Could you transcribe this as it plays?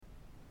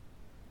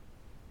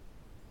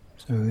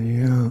So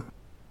the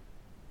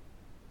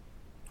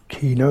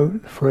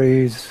keynote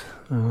phrase,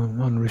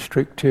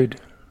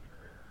 unrestricted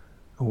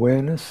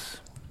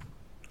awareness,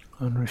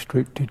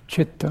 unrestricted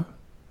chitta.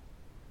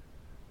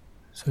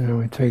 So now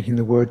we're taking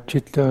the word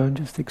chitta and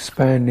just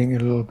expanding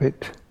it a little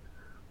bit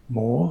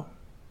more.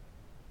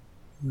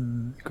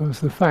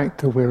 Because the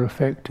fact that we're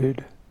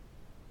affected,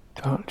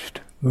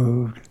 touched,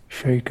 moved,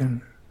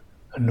 shaken,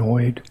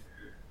 annoyed,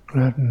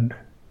 gladdened,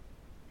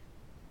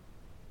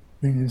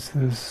 means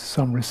there's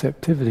some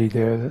receptivity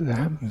there that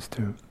happens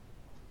to.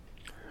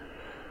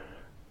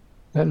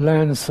 That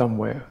lands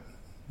somewhere.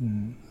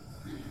 And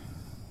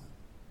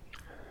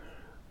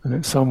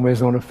it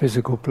somewhere's on a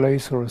physical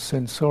place or a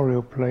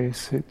sensorial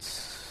place.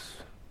 It's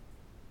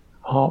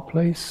heart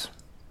place.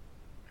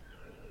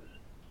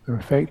 We're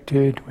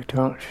affected, we're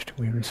touched,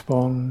 we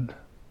respond,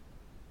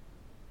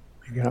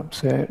 we get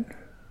upset,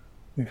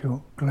 we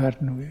feel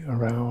gladdened, we're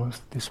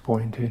aroused,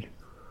 disappointed,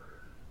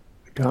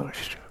 we're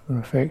touched, we're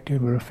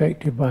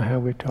affected by how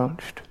we're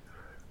touched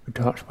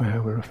by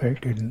how we're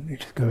affected, and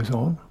it just goes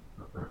on.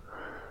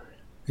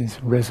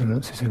 These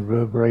resonances and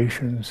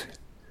reverberations,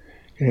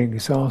 getting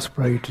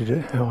exasperated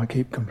at how I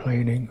keep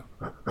complaining,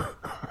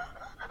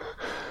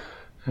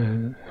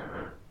 and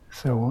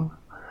so on.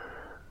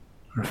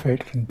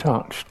 Affected and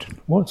touched.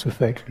 What's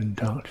affected and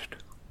touched?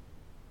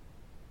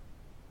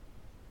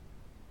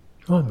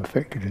 I'm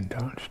affected and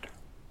touched.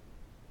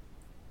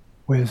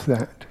 Where's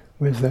that?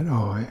 Where's that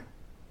I?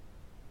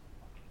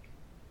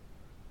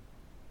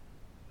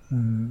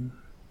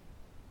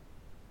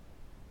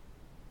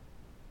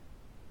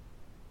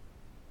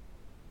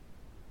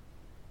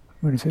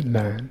 Where does it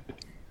land?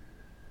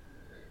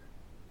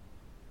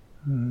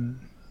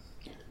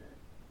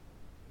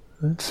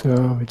 That's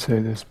I would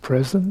say there's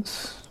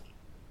presence.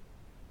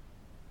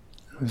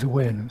 There's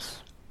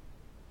awareness.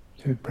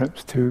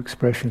 Perhaps two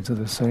expressions of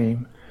the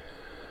same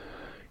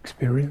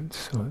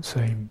experience, or the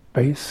same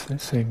base, the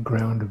same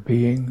ground of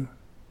being,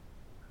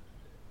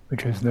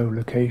 which has no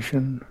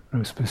location,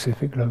 no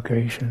specific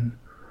location,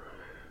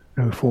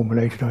 no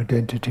formulated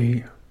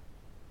identity,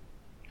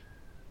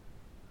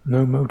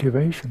 no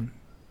motivation.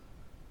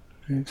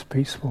 It's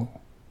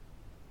peaceful.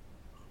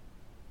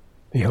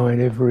 Behind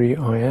every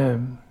I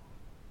am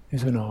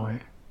is an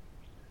I.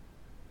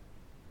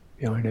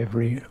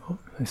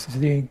 This is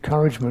the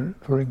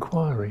encouragement for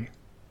inquiry.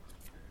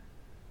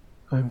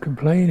 I'm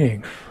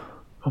complaining,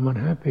 I'm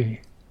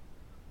unhappy,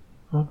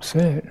 I'm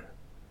upset,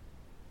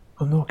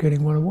 I'm not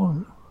getting what I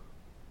want.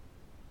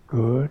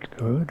 Good.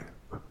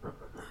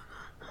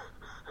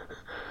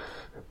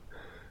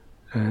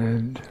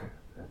 And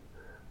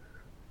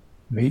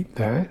meet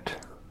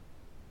that,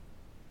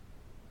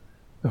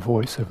 the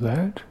voice of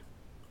that,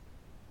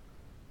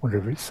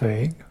 whatever it's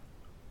saying,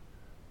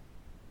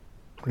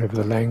 whatever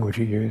the language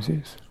it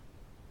uses,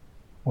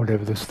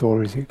 whatever the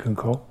stories it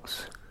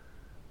concocts,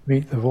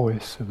 meet the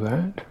voice of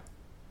that.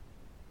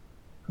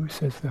 Who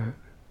says that?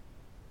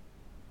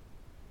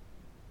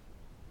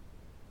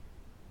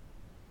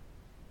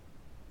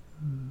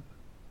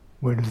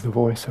 Where does the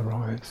voice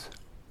arise?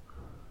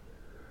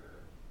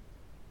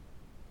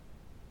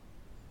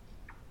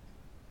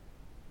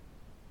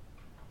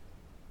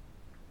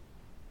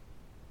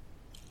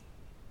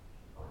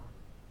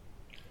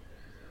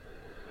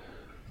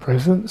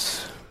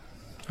 Presence,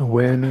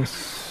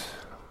 awareness,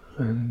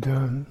 and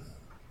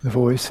the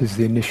voice is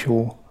the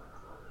initial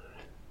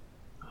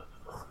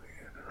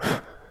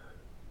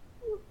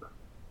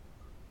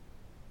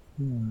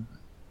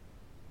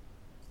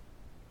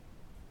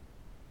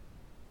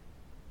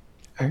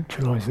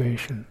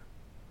actualization.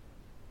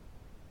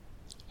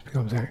 It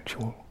becomes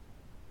actual.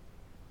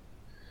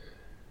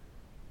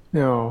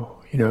 Now,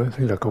 things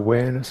like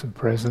awareness and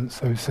presence,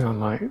 those sound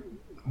like,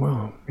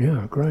 well,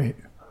 yeah, great.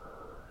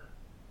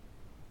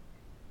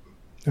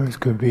 Those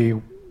could be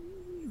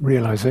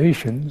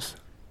realizations.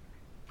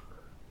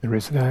 There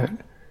is that.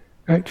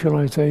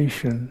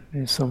 Actualization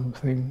is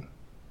something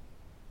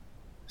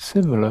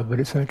similar, but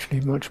it's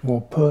actually much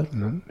more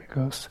pertinent,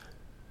 because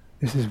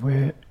this is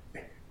where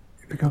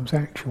it becomes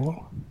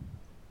actual.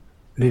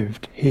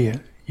 Lived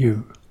here,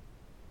 you,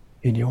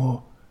 in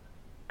your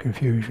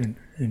confusion,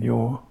 in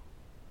your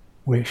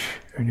wish,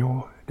 and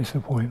your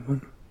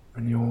disappointment,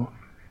 and your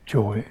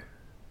joy.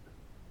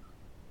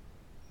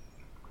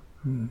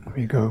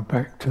 We go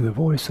back to the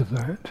voice of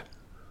that.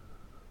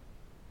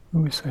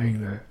 Who is saying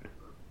that?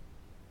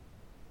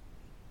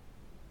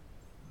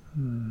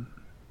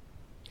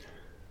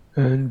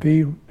 And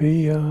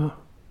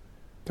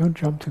don't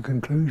jump to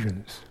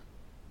conclusions.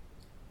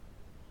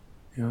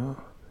 If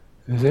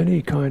there's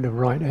any kind of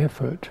right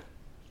effort,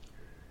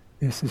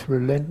 there's this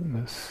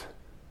relentless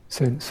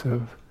sense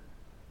of,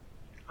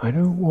 I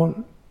don't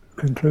want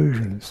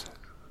conclusions.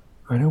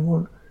 I don't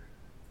want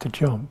to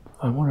jump.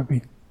 I want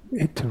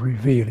it to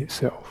reveal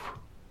itself.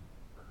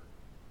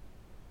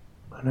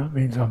 And that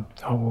means I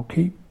will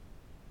keep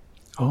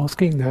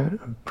asking that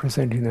and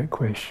presenting that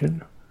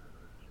question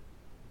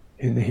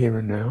in the here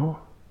and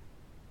now,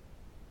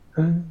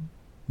 and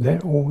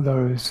let all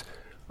those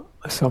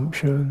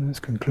assumptions,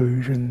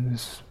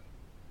 conclusions,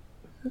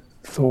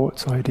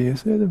 thoughts,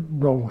 ideas, let them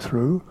roll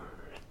through.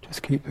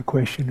 Just keep the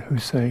question,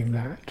 who's saying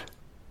that?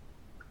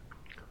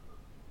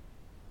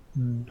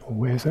 Or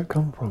where's that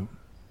come from?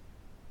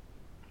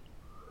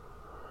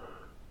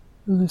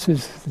 And this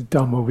is the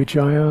Dhamma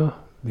Vicaya,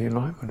 the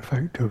enlightenment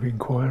factor of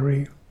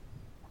inquiry,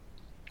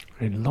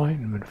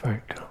 enlightenment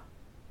factor.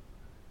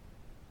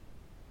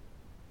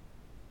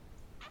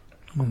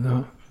 And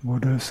the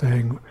Buddha is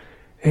saying,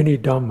 any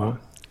Dhamma,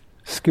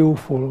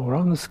 skillful or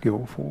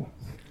unskillful,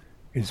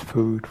 is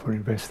food for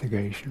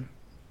investigation.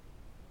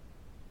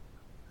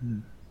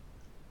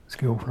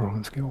 Skillful or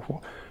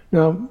unskillful.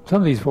 Now,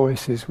 some of these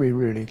voices we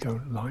really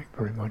don't like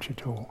very much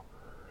at all.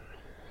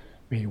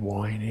 Me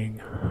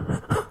whining,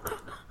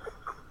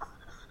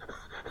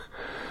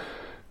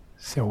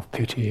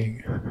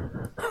 self-pitying,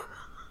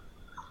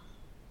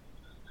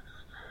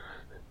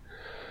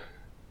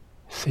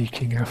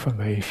 seeking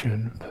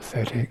affirmation,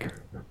 pathetic,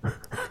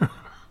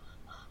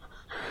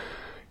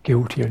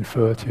 guilty and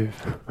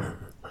furtive,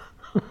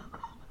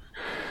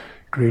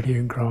 greedy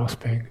and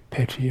grasping,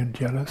 petty and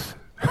jealous.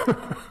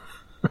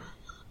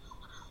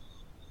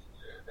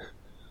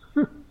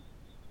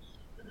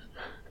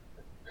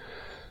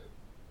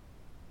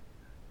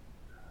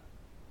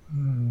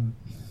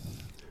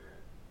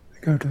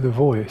 Go to the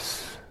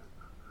voice.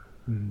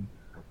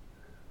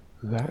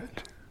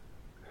 That.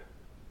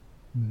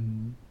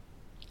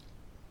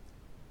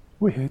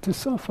 We're here to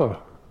suffer.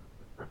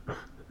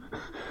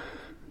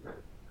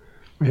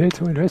 We're here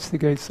to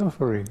investigate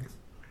suffering.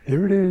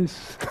 Here it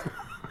is.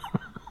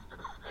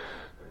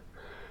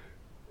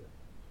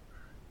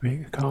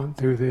 I can't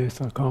do this,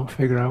 I can't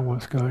figure out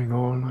what's going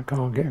on, I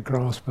can't get a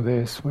grasp of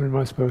this, what am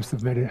I supposed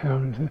to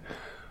meditate?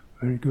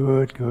 Very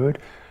good, good.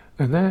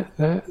 And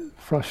that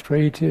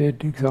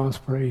frustrated,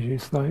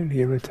 exasperated, slightly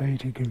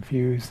irritated,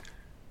 confused,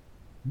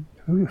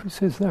 who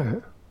says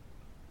that?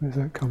 Where does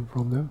that come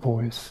from, that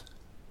voice?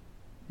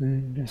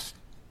 And just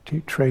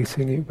keep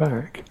tracing it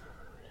back.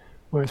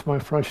 Where's my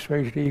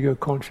frustrated ego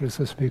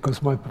consciousness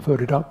because my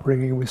perverted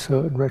upbringing with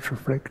certain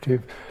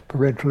retroflective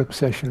parental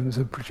obsessions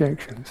and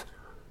projections?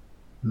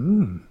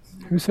 Who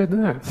said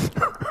that?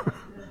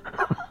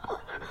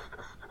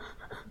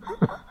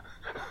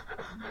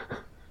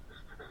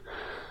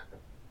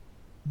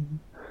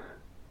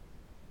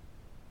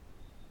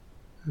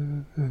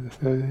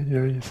 So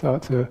you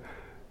start to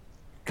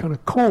kind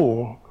of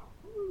call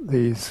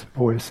these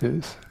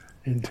voices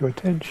into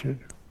attention.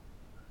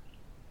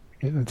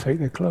 Get them to take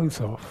their clothes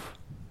off.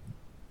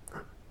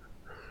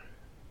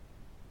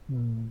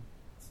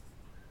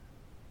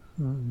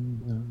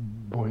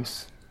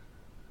 Voice.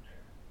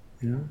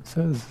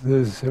 So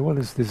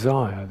there's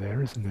desire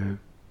there, isn't there?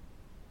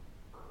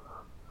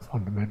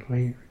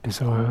 Fundamentally,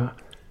 desire,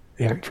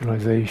 the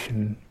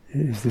actualization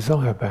is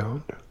desire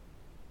bound.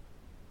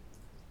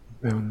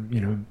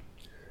 And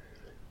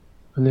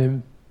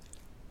then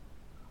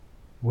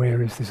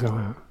where is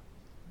desire?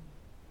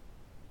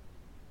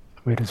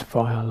 Where does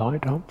fire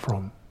light up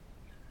from?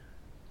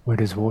 Where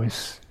does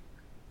voice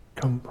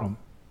come from?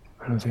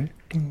 How does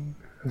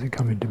it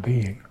come into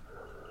being?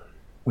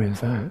 Where's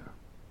that?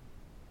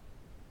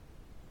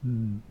 So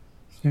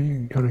you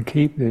can kind of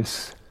keep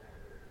this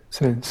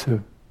sense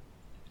of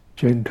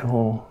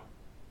gentle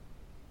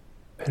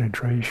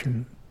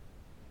penetration.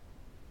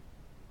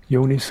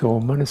 Yoniso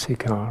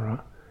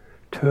manasikara,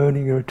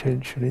 turning your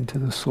attention into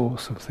the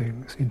source of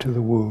things, into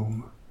the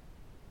womb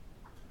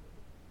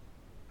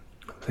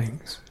of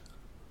things.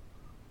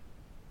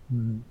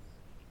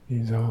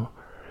 These are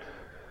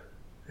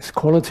this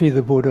quality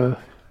the Buddha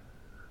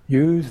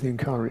used,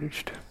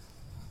 encouraged.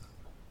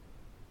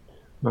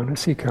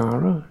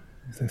 Manasikara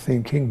is the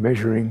thinking,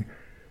 measuring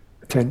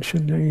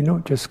attention. Now you're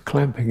not just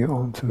clamping it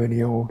onto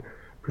any old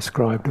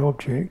prescribed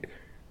object.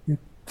 You're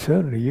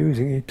certainly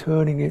using it,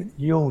 turning it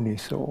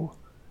yoniso.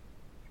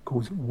 It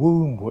goes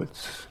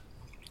wombwards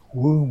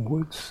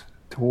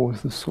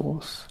towards the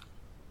source.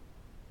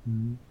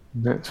 And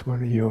that's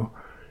one of your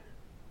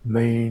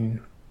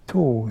main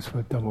tools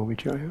for Dhamma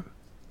Vicaya,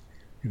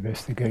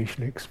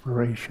 investigation,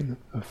 exploration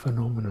of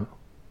phenomena.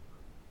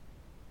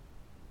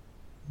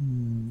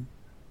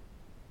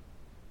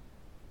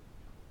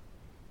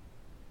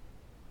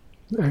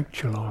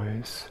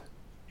 Actualize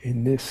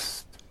in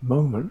this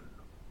moment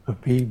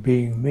of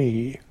being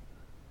me.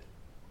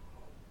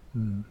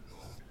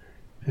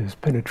 There's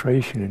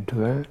penetration into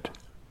that.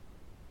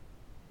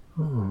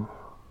 You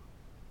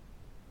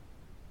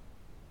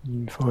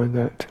find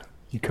that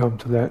you come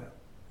to that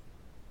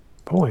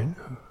point.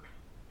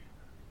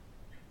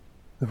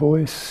 The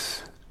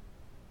voice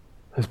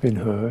has been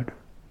heard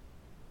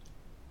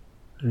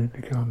and it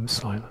becomes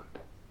silent.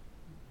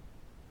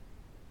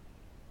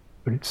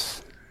 But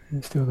it's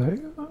still that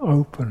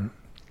open,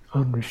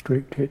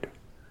 unrestricted.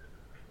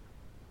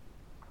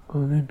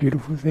 And then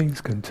beautiful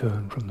things can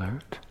turn from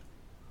that.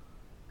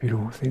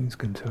 Beautiful things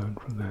can turn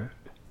from that.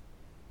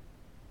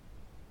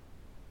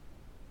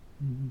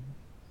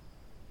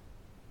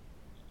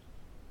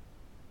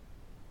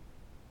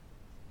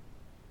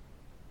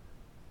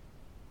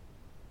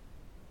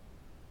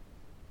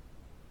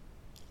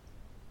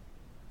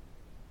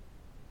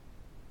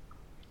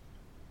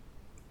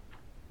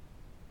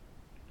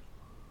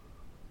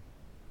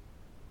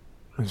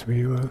 As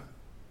we were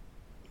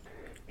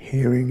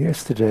hearing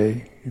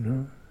yesterday,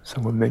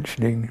 someone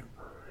mentioning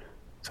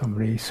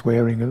somebody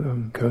swearing at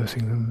them,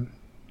 cursing them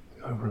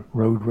over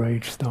road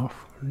rage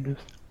stuff, and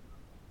just,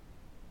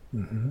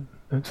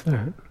 that's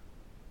that.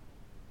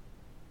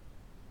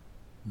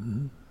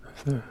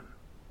 That's that.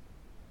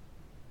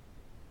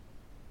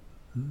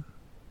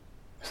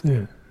 That's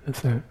it.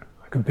 That's that.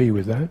 I can be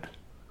with that.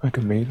 I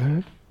can meet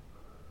that.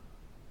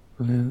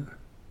 And then,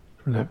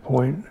 from that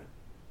point,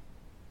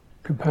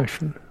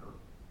 compassion.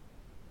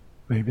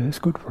 Maybe that's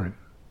good for him.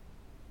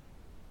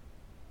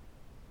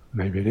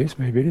 Maybe it is,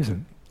 maybe it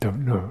isn't.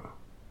 Don't know.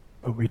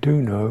 But we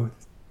do know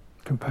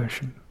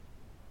compassion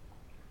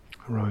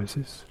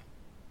arises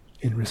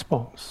in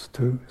response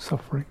to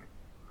suffering.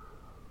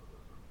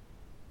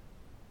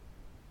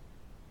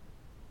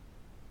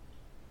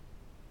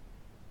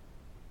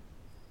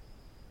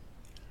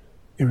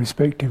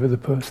 Irrespective of the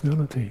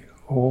personality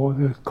or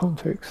the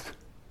context.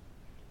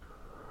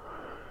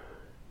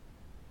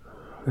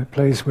 That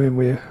place when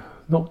we're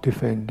not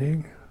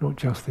defending, not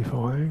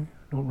justifying,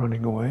 not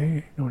running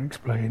away, not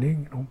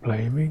explaining, not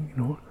blaming,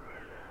 not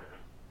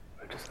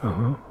just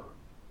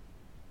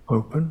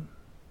open,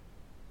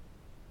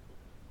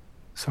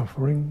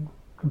 suffering,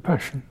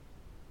 compassion.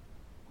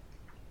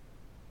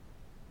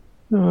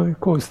 Now, of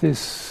course,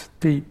 this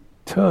deep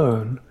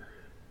turn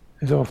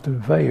is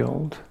often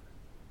veiled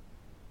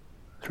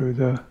through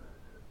the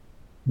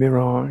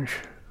mirage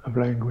of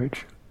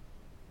language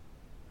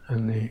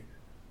and the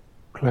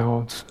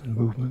clouds and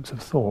movements of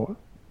thought.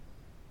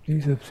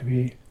 These have to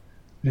be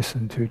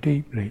listened to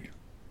deeply.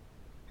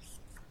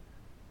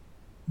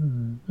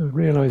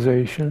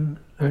 Realization,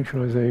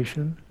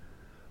 actualization,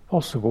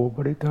 possible,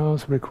 but it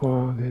does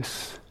require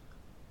this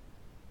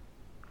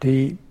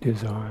deep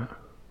desire,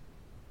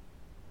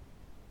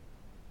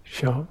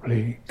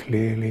 sharply,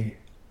 clearly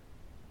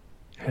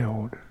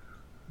held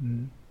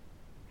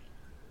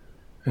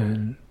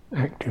and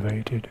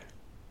activated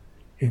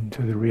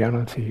into the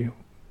reality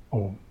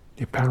or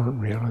the apparent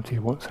reality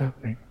of what's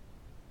happening.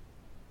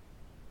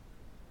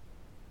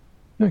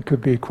 That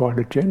could be quite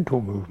a gentle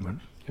movement,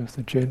 just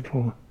a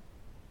gentle,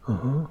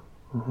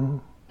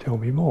 tell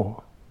me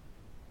more.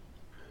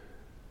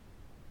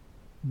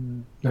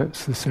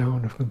 That's the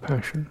sound of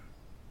compassion.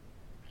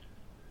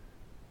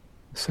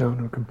 The sound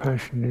of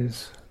compassion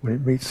is, when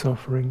it meets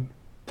suffering,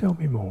 tell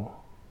me more.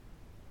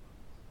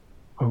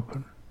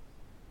 Open.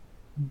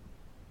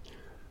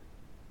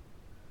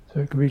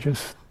 So it can be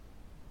just,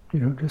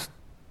 just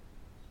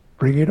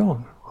bring it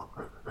on.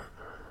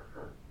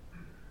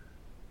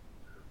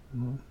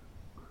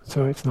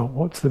 So it's not,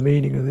 what's the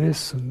meaning of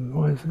this, and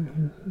why is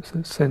it? It's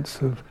a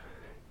sense of,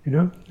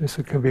 this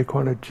can be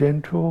quite a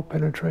gentle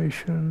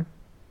penetration.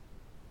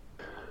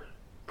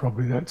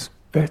 Probably that's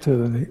better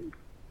than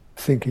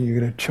thinking you're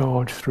going to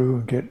charge through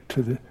and get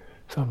to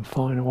some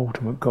final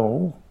ultimate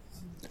goal.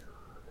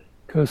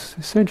 Because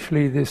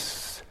essentially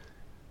this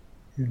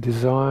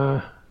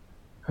desire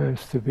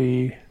has to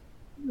be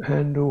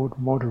handled,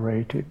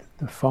 moderated.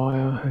 The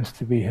fire has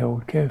to be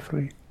held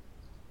carefully.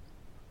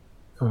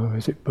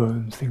 Otherwise it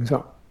burns things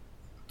up.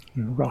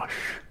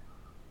 Rush,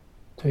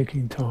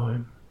 taking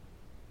time.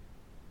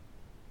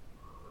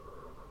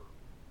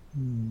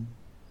 And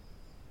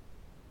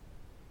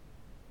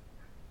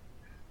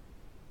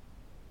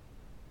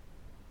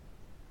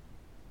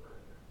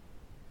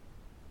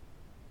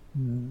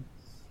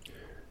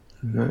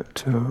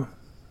that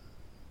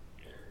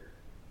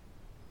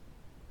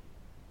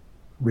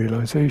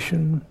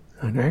realization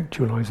and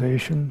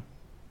actualization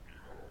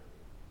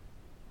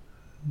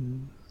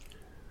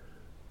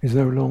is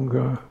no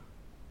longer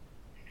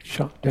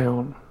shut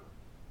down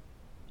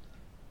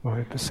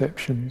by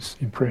perceptions,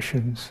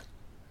 impressions,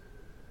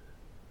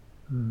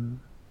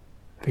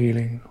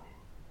 feeling,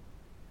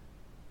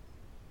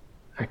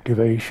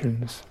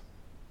 activations,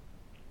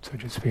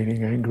 such as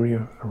feeling angry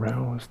or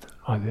aroused,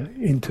 either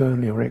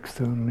internally or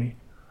externally,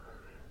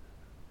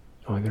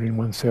 either in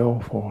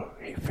oneself or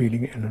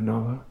feeling it in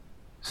another,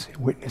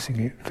 witnessing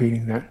it,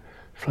 feeling that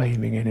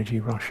flaming energy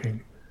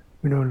rushing.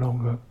 We're no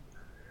longer,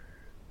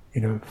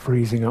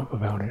 freezing up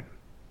about it.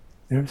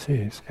 There it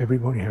is.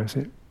 Everybody has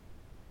it.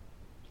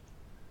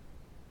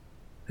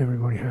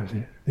 Everybody has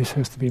it. This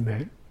has to be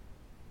met.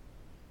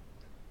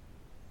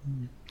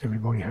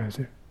 Everybody has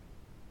it.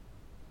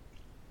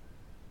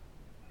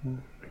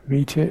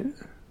 Meet it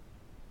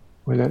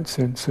with that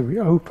sense of we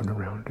open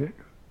around it.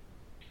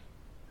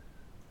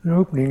 An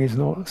opening is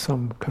not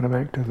some kind of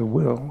act of the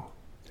will.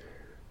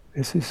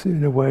 This is,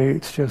 in a way,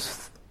 it's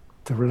just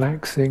the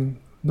relaxing,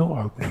 not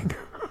opening.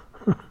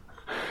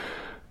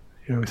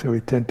 So we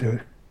tend to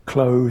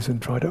close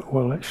and try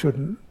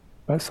to,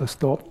 that's a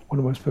stop, what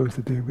am I supposed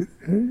to do with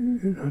it?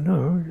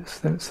 No,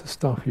 that's the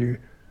stuff you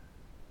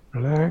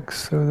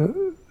relax so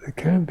that it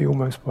can be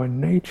almost by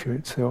nature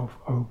itself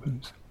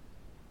opens.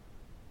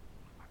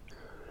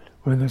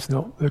 When there's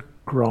not the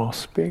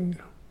grasping,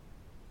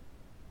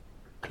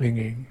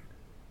 clinging,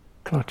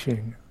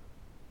 clutching,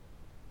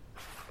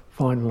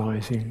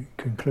 finalizing,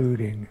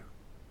 concluding,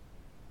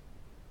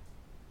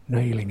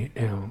 nailing it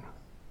down.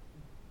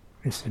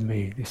 this is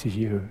me, this is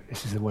you,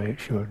 this is the way it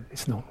should,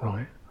 it's not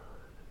right.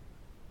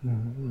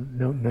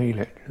 Don't nail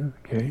it,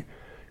 okay?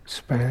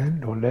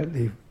 Expand or let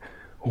the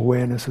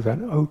awareness of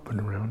that open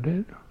around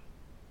it.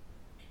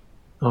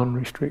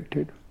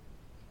 Unrestricted.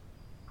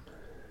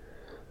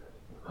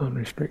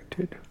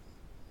 Unrestricted.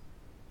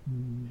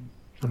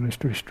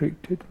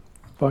 Unrestricted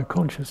by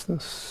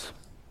consciousness.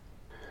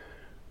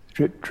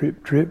 Drip,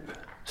 drip, drip,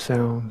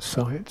 sounds,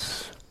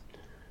 sights,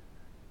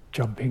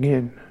 jumping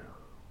in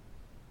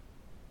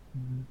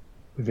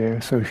with their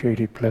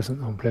associated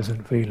pleasant,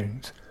 unpleasant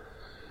feelings,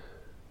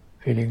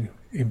 feeling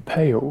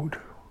impaled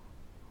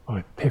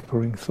by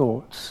peppering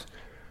thoughts,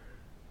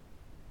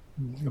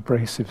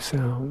 abrasive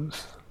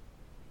sounds,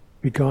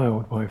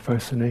 beguiled by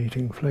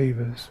fascinating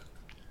flavours.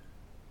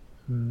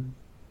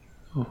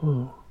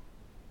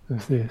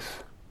 There's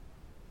this.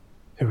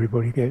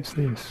 Everybody gets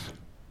this.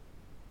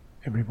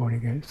 Everybody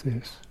gets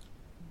this.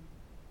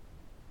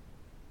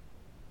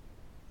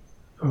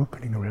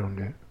 Opening around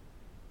it.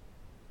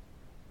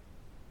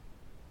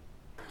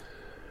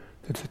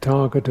 The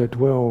Tathagata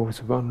dwells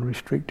of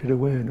unrestricted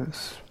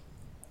awareness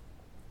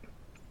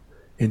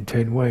in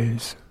 10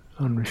 ways,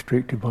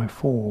 unrestricted by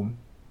form.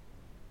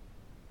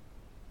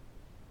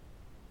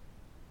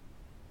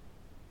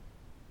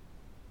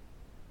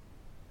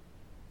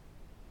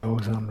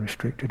 Dwells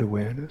unrestricted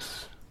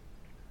awareness,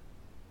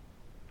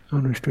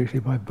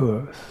 unrestricted by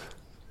birth,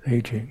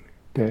 aging,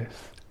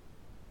 death.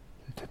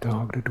 The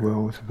Tathagata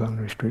dwells of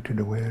unrestricted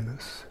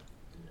awareness,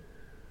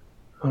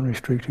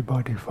 unrestricted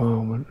by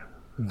defilement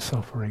and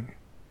suffering.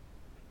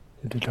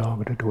 The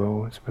Tathagata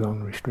dwells with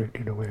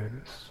unrestricted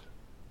awareness.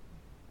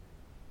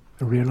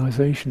 The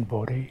realization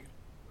body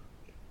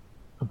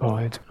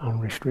abides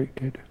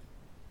unrestricted.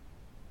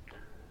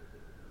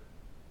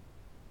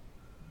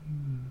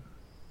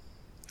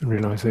 The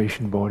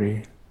realization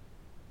body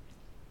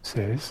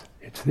says,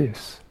 it's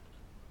this.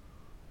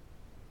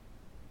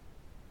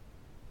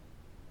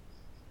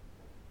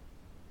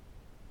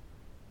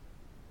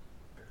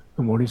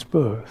 And what is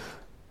birth?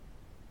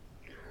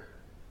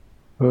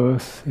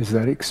 Birth is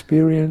that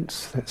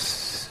experience,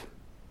 that's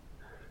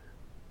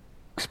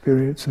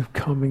experience of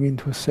coming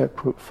into a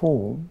separate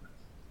form.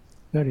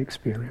 That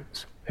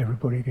experience.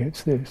 Everybody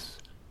gets this.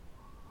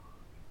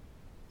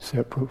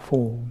 Separate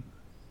form.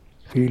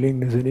 Feeling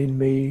there's an in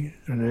me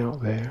and an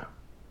out there.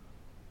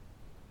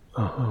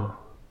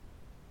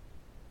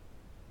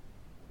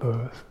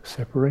 Birth,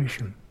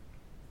 separation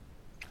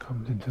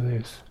comes into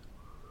this.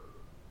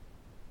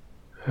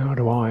 How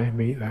do I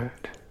meet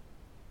that?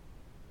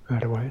 How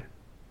do I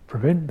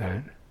prevent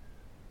that?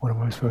 What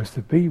am I supposed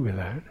to be with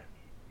that?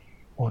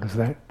 What does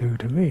that do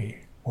to me?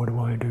 What do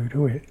I do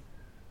to it?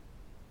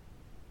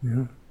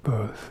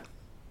 Birth.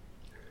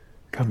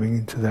 Coming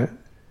into that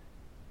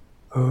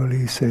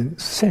early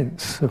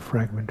sense of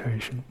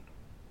fragmentation.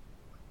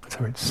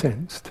 So it's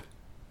sensed.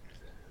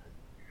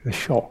 The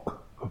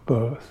shock of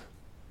birth.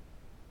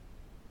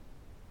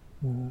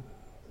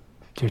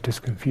 You're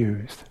just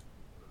confused.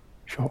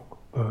 Shock,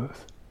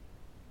 birth.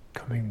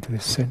 Coming to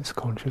this sense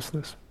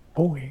consciousness.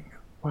 Boing.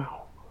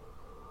 Wow.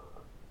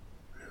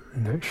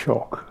 And that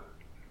shock.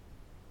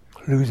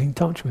 Losing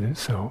touch with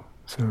itself.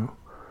 So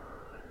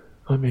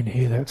I'm in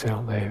here, that's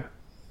out there.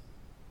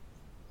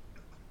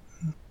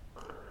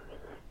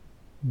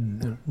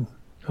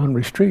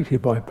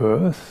 Unrestricted by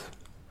birth,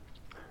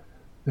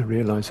 the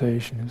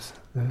realization is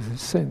there's a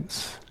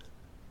sense.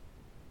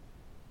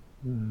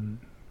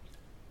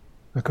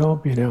 There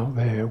can't be an out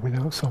there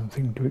without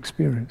something to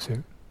experience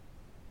it.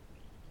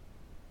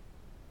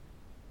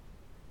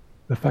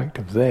 The fact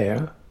of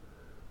there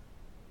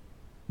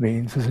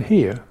means there's a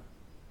here.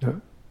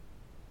 No,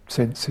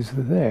 senses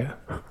are there.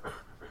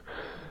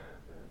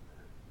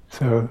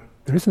 So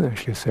there isn't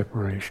actually a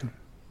separation.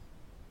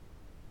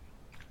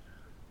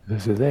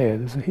 There's a there,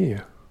 there's a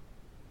here.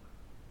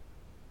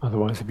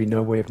 Otherwise there'd be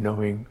no way of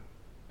knowing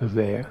the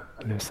there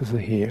unless there's a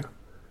here.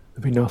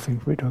 There'd be nothing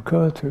for it to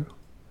occur to.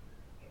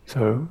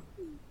 So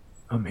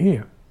I'm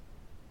here.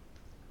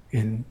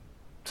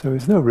 So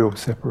there's no real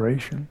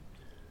separation.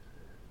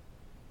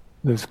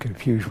 There's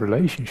confused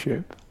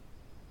relationship.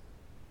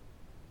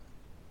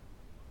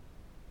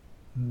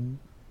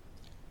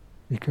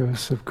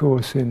 Because of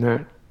course in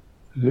that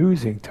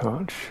losing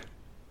touch,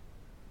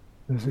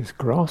 there's this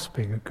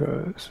grasping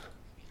occurs,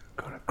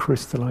 kind of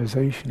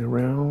crystallization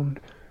around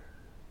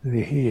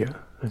the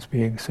here as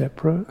being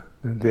separate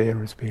and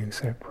there as being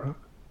separate.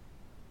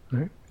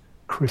 Right?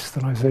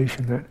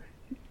 Crystallization, that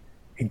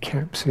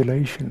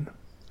encapsulation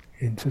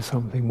into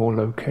something more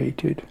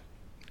located.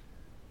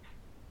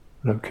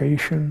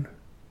 Location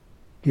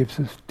gives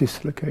us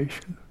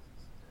dislocation.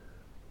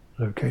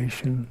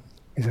 Location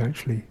is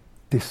actually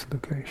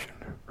dislocation.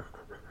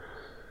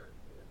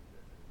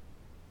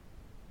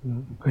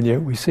 And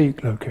yet we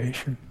seek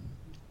location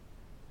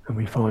and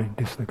we find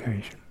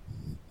dislocation.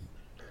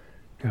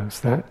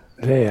 Because that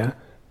there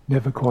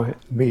never quite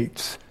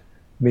meets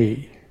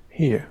me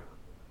here.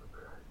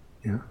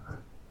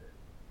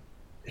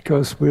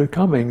 Because we're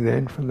coming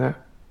then from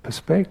that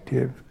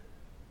perspective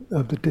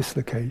of the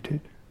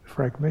dislocated,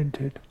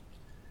 fragmented,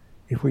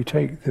 if we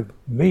take the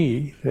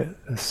me, the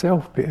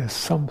self bit, as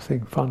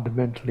something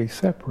fundamentally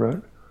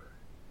separate,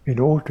 in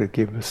order to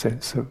give a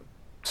sense of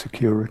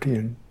security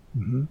and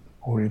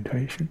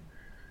orientation,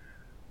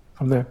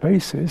 from that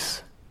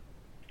basis,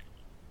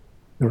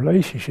 the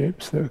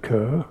relationships that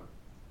occur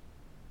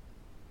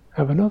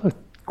have another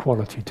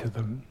quality to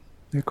them.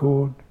 They're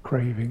called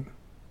craving,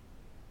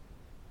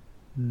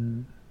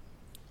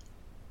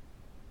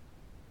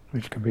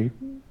 which can be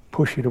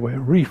push it away, a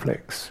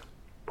reflex,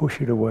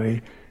 push it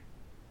away,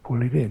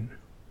 pull it in.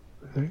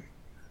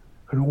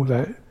 And all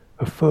that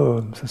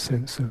affirms a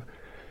sense of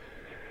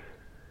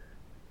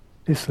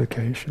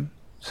dislocation.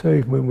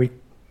 So when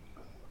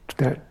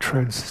that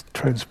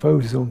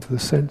transposes onto the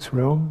sense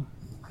realm,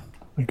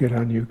 we get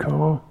our new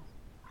car,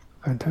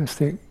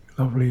 fantastic,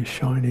 lovely,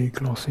 shiny,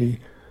 glossy,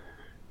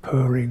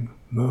 purring,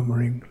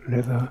 murmuring,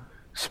 leather,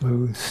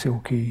 smooth,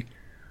 silky,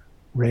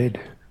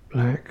 red,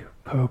 black,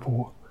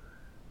 purple,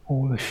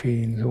 all the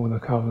sheens, all the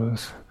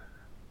colours,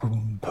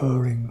 boom,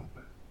 purring,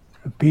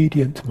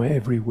 obedient to my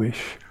every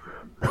wish.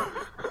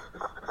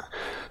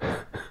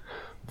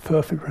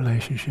 Perfect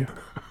relationship.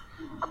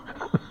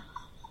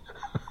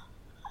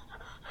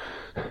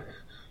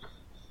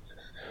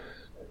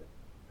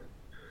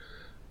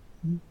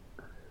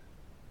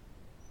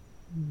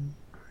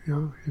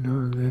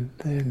 And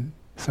then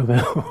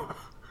somehow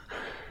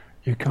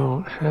you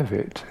can't have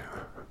it.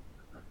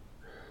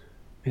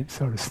 It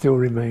sort of still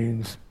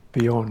remains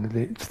beyond, and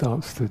it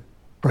starts to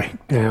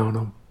break down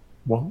and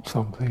want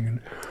something,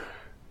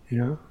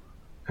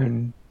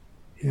 and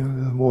the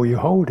more you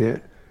hold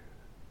it,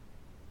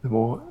 the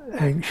more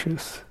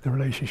anxious the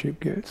relationship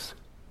gets.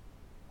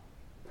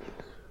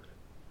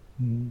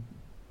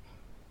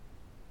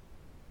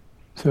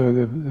 So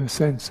the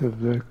sense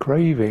of the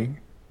craving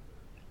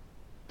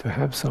to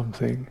have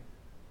something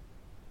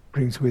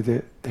brings with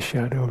it the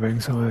shadow of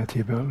anxiety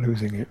about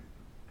losing it.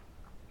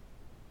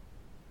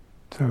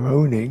 So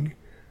owning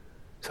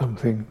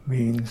something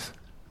means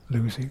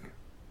losing.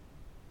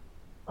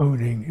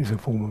 Owning is a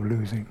form of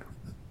losing.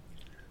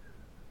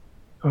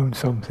 Own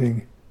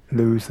something,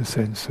 lose the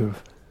sense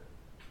of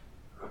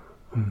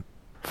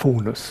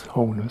fullness,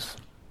 wholeness.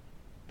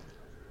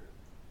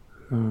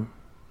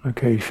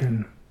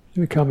 Location,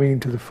 you're coming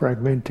into the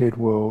fragmented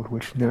world,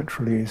 which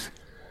naturally is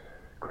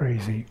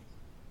crazy.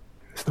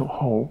 It's not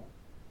whole.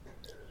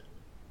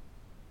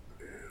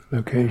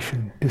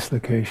 Location,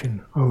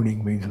 dislocation,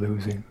 owning means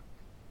losing.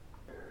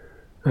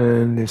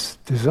 And this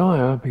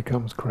desire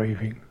becomes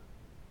craving.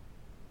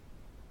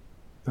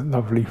 That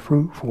lovely,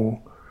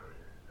 fruitful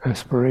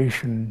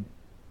aspiration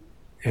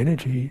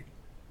energy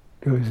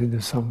goes into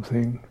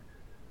something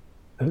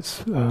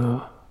that's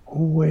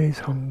always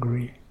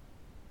hungry,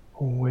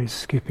 always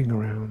skipping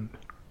around.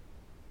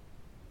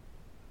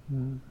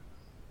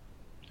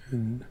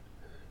 And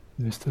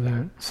there's to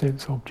that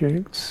sense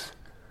objects,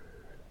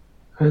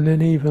 and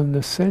then even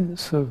the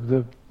sense of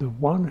the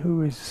one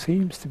who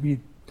seems to be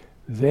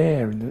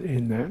there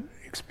in that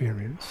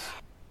experience,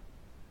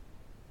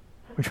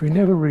 which we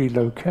never really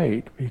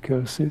locate,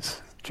 because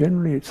it's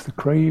the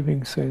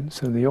craving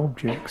sense and the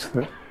objects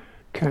that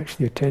catch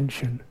the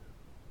attention.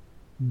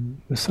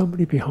 There's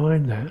somebody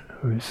behind that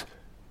who is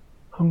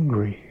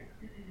hungry.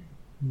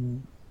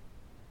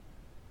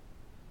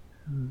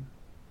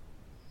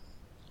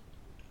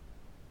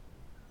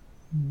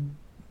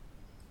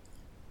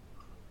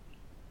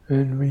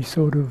 And we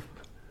sort of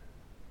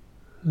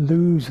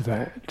lose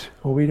that,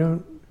 or we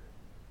don't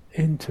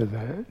enter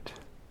that,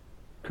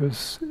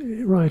 because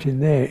right in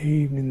there,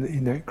 even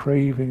in that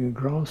craving and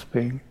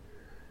grasping,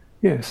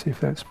 yes, if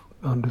that's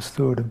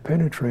understood and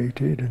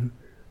penetrated, and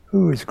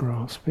who is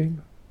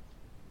grasping,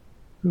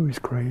 who is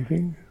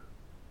craving,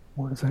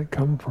 where does that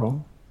come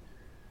from?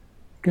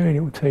 Again, it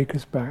will take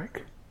us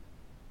back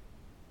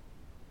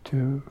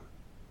to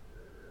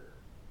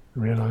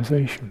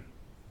realization.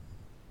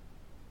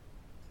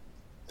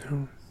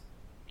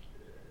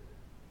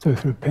 So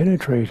through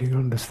penetrating,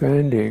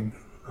 understanding,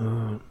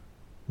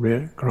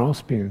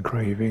 grasping and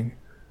craving,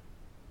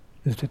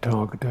 the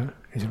Tathagata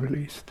is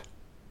released.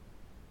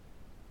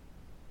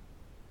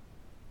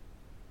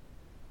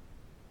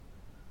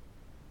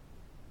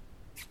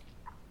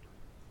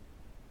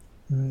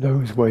 And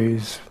those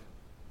ways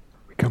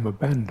become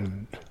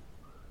abandoned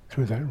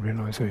through that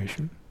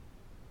realization.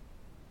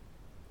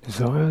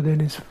 Desire then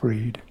is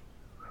freed,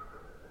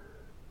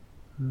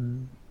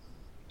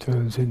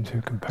 turns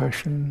into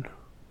compassion,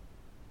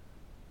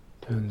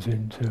 turns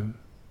into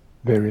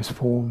various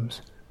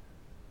forms.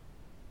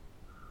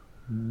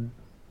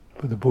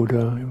 For the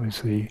Buddha, it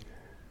was the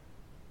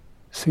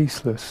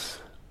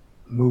ceaseless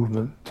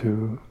movement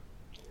to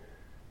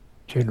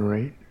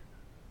generate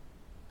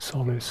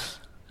solace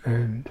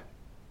and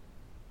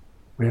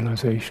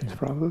realizations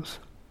for others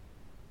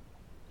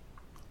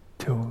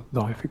till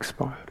life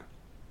expired.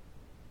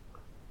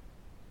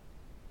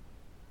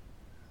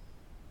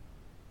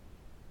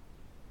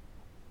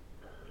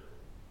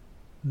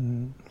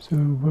 So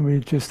when we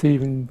just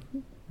even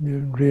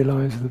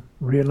realize the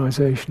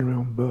realization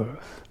around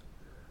birth,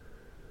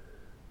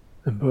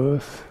 and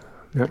birth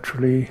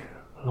naturally,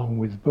 Along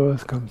with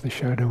birth comes the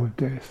shadow of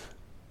death.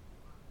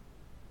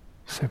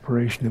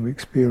 Separation of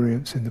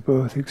experience in the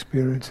birth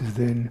experience is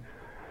then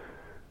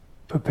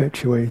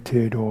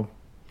perpetuated or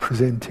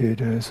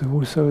presented as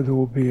also there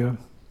will be a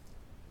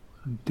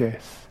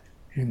death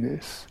in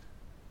this.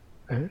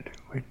 That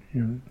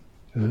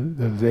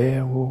the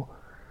there will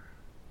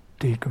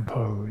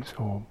decompose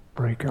or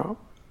break up,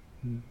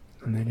 and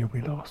then you'll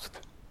be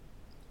lost.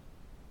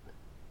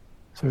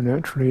 So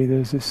naturally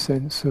there's this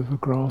sense of a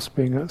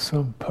grasping at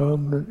some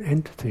permanent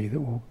entity that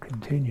will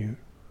continue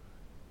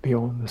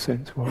beyond the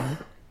sense world.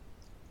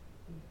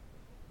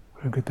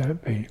 Where could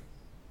that be?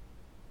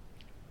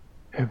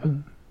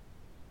 Heaven?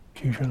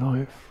 Future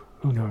life?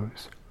 Who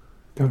knows?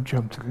 Don't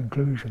jump to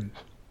conclusions.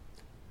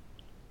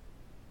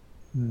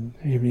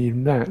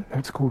 Even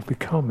that's called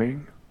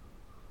becoming.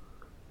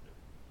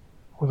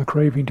 Or the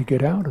craving to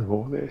get out of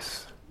all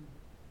this.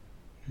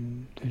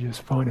 To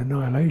just find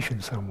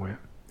annihilation somewhere,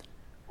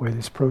 where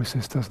this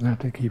process doesn't have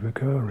to keep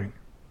occurring.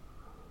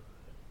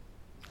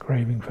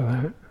 Craving for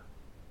that.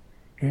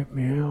 Get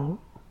me out.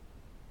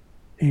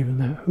 Even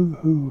that,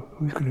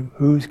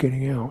 who's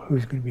getting out?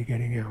 Who's going to be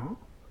getting out?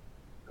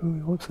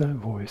 What's that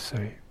voice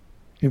say?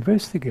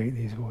 Investigate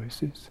these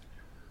voices.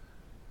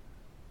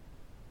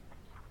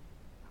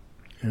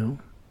 The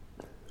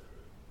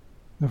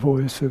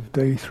voice of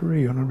day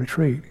 3 on a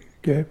retreat.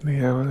 Get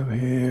me out of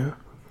here.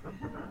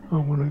 I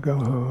want to go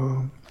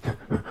home.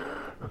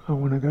 I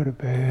want to go to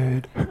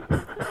bed.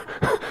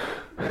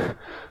 I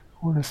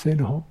want to sit in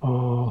a hot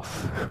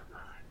bath.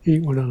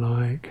 Eat what I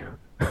like.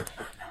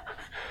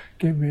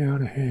 Get me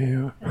out of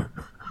here.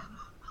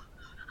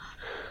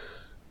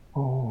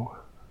 Oh,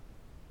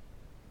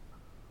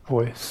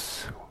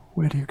 voice,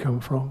 where do you come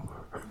from?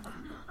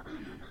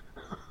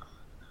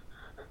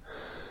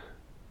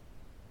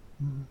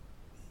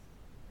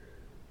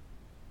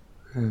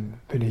 And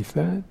beneath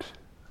that,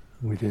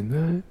 within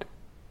that,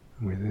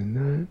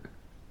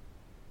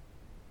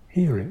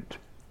 hear it.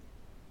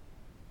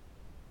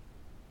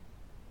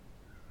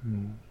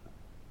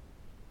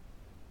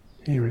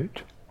 Hear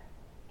it.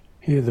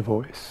 Hear the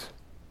voice.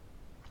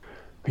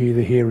 Be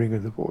the hearing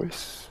of the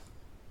voice.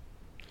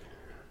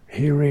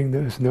 Hearing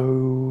there's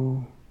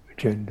no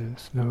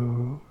agendas,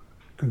 no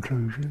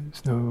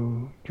conclusions,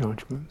 no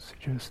judgments,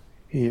 just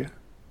hear.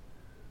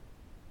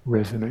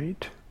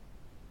 Resonate.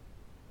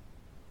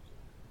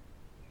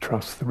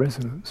 Trust the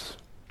resonance,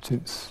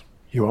 since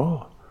you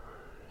are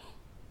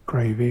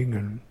craving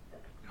and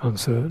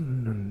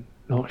uncertain and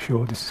not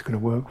sure this is going to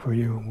work for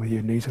you and whether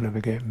your needs will ever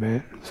get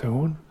met and so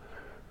on.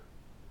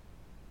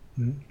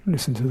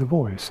 Listen to the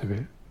voice of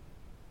it.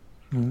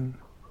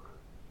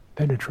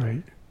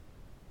 Penetrate.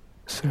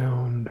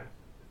 Sound,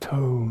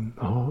 tone,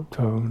 the heart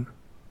tone.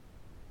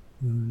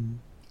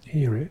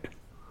 Hear it.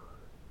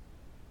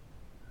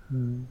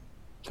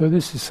 So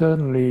this is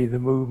certainly the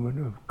movement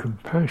of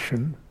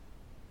compassion.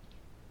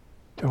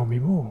 Tell me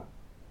more.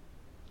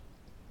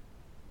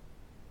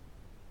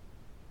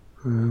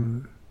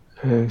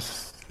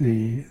 As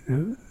the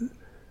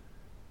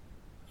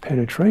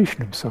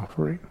penetration of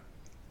suffering.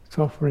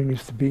 Suffering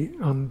is to be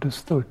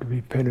understood, to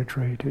be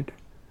penetrated,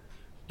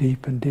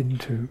 deepened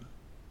into.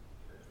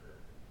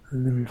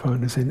 And then we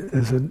find as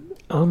an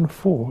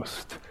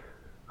unforced,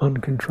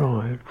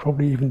 uncontrived,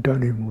 probably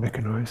don't even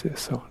recognize it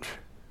as such,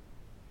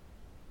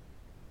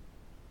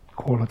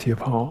 quality of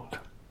heart.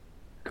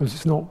 Because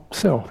it's not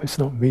self, it's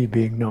not me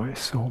being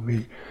nice, or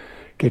me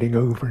getting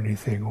over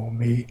anything, or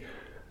me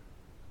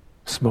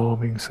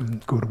smarming some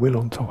goodwill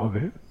on top of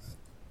it.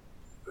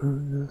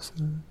 There's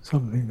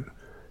something,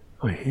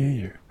 I hear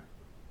you.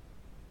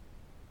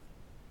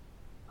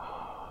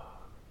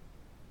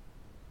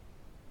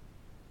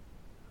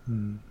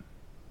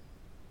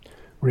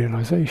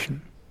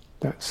 Realization,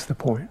 that's the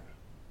point.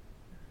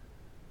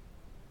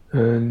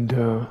 And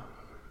is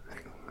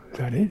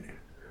that it?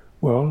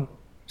 Well,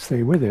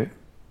 stay with it.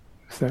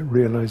 It's that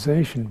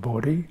realization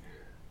body,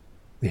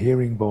 the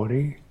hearing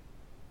body,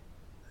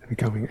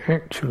 becoming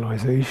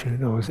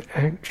actualization. I was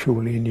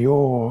actually in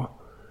your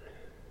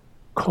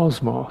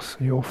cosmos,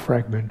 your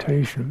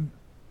fragmentation.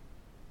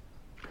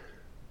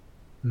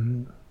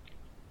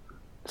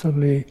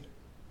 Suddenly,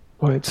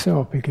 by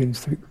itself,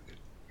 begins to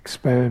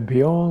expand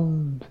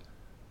beyond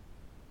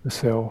the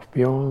self,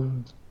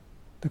 beyond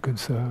the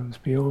concerns,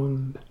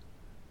 beyond,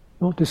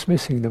 not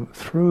dismissing them,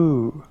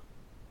 through,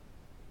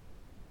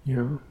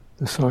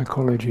 the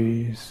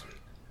psychologies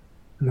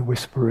and the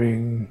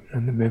whispering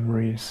and the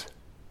memories,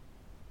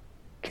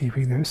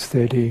 keeping that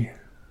steady.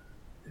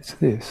 It's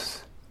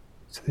this,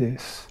 it's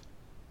this,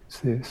 it's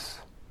this,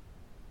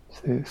 it's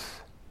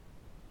this.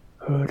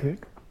 Heard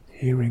it,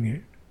 hearing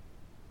it,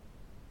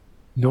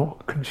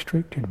 not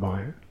constricted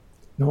by it,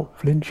 not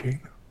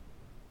flinching,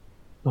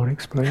 not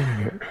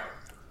explaining it,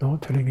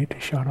 not telling it to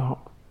shut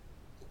up.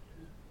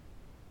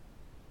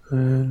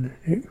 And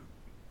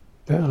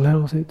that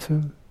allows it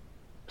to,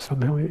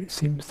 somehow it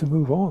seems to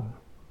move on.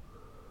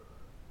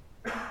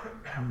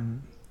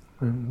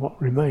 And what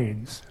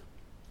remains?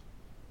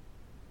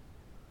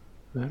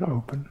 That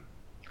open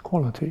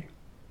quality.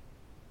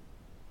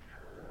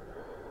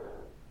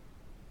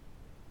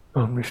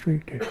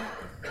 unrestricted.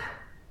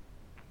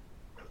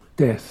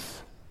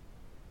 Death.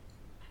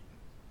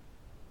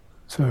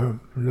 So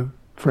from the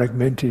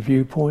fragmented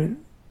viewpoint,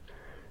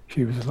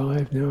 she was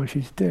alive, now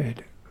she's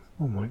dead.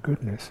 Oh my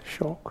goodness,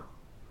 shock.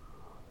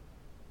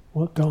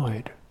 What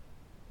died?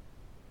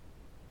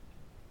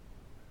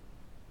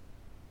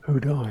 Who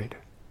died?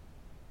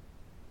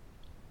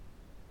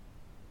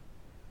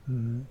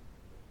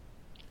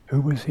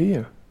 Who was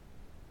here?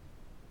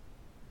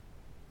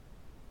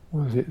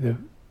 Was it the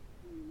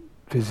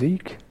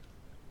physique?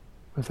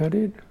 Was that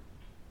it?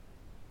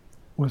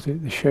 Was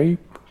it the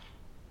shape?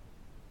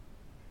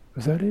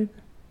 Was that it?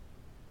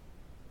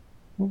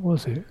 What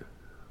was it?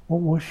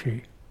 What was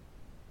she?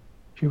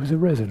 She was a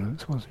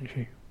resonance, wasn't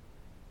she?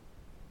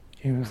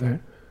 She was that,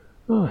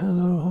 oh,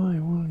 hello, hi,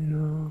 well, you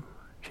know.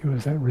 She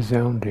was that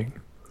resounding.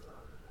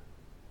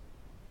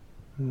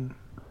 And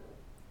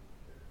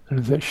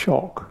there's that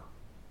shock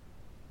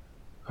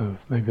of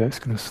maybe that's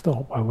going to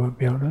stop. I won't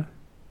be able to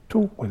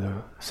talk with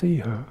her, see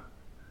her,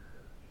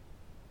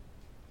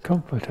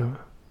 comfort her,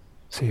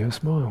 see her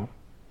smile,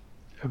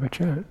 have a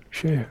chat,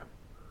 share.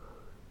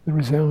 The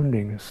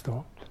resounding has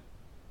stopped.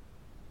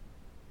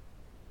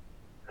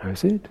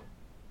 Has it?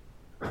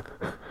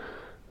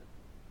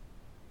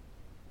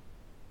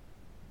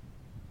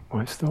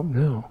 Why stop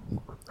now?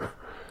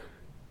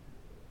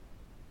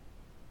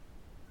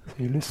 So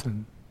you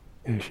listen,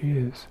 there she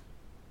is.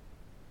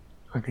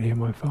 I can hear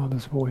my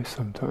father's voice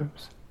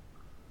sometimes.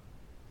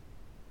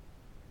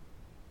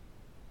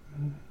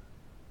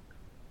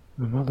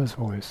 My mother's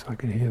voice, I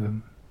can hear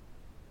them.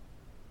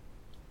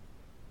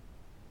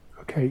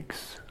 Her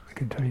cakes, I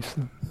can taste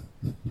them.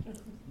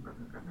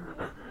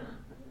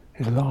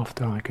 His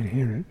laughter, I can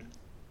hear it.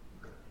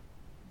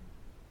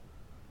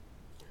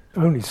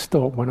 Only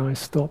stopped when I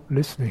stopped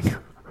listening.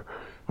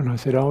 When I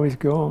said, oh, he's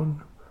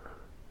gone,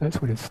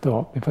 that's when it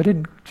stopped. If I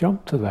didn't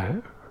jump to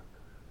that,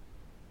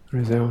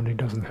 resounding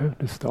doesn't have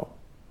to stop.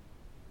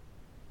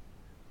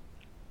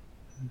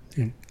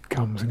 It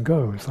comes and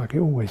goes like it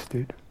always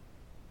did.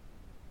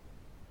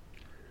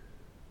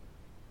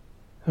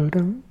 So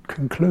don't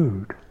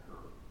conclude.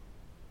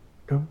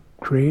 Don't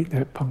create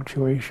that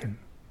punctuation.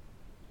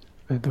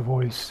 Let the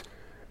voice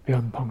be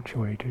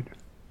unpunctuated.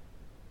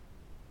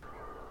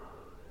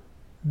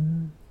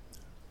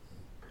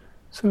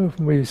 So if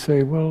we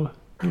say, well,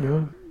 you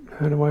know,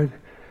 how do I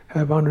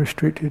have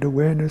unrestricted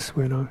awareness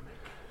when I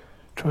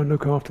try and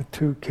look after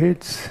 2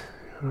 kids,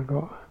 and I've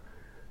got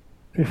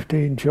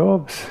 15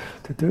 jobs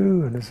to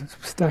do, and there's a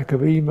stack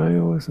of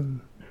emails, and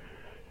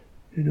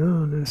you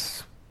know, and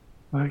there's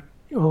my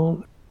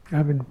aunt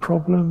having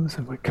problems,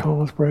 and my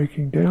car's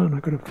breaking down.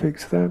 I've got to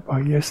fix that by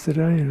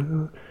yesterday. And I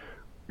thought,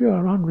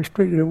 yeah,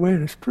 unrestricted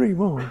awareness,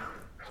 dream on.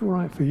 It's all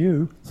right for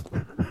you.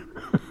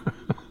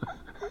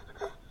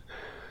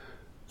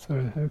 So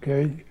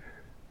okay,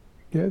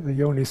 get the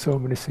Yoniso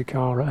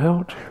Manasikara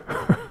out.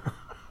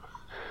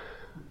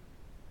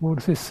 What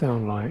does this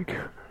sound like?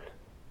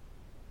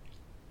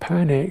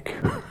 Panic,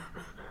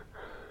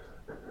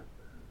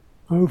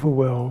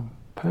 overwhelm,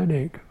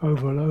 panic,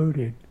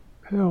 overloaded,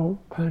 help,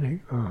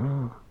 panic,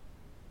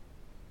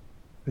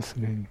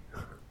 listening,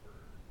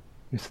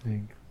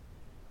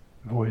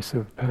 voice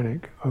of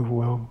panic,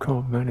 overwhelm,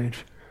 can't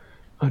manage,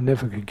 I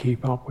never could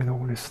keep up with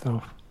all this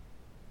stuff.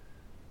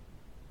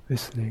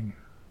 Listening,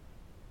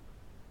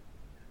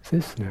 is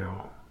this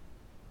now?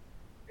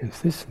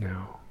 Is this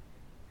now?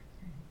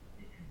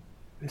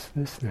 Is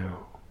this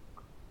now?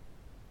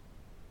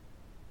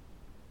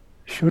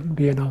 Shouldn't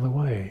be another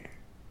way.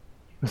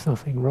 There's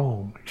nothing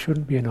wrong. It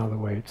shouldn't be another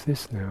way. It's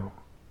this now.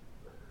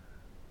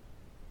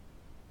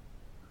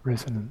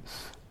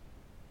 Resonance.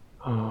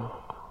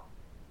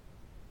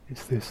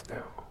 It's this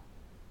now.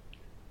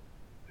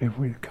 Live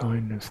with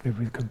kindness, live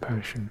with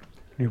compassion,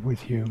 live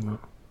with humour.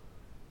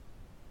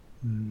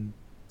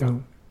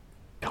 Don't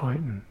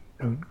tighten,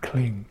 don't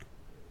cling.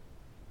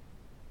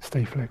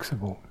 Stay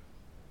flexible.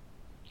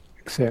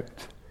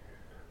 Accept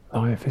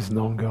life is an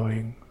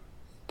ongoing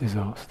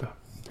disaster.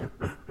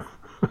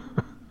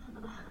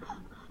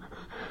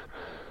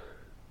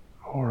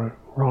 Or a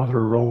rather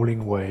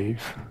rolling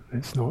wave.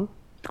 Let's not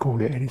call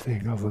it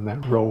anything other than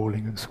that,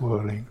 rolling and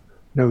swirling.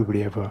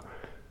 Nobody ever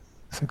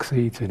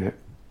succeeds in it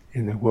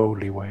in the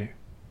worldly way.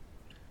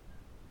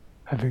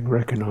 Having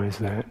recognized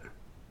that,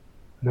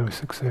 no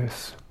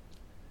success,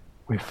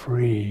 we're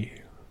free.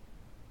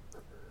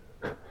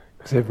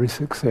 Because every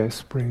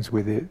success brings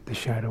with it the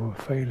shadow of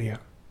failure.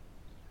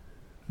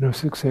 No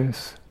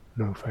success,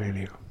 no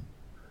failure.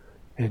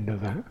 End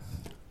of that.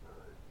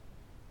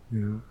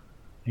 You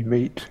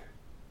meet,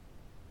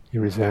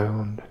 you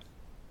resound,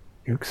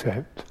 you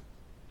accept,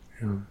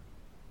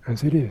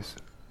 as it is.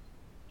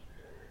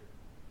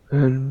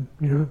 And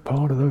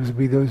part of those would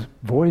be those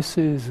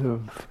voices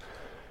of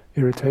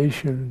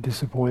irritation,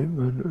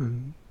 disappointment,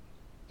 and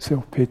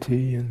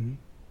self-pity, and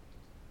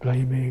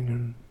blaming,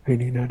 and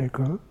feeling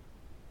inadequate.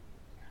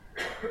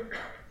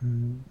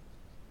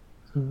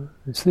 So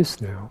it's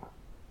this now.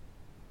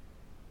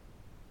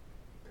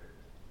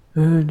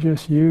 And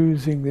just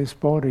using this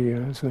body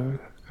as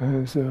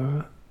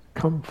a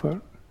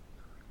comfort,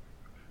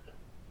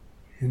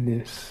 in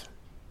this.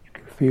 You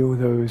can feel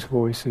those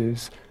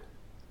voices,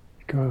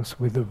 because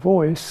with the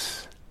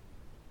voice,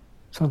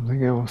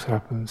 something else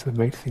happens that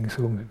makes things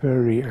feel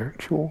very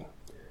actual,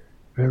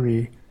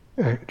 very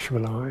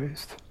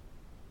actualized.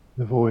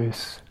 The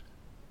voice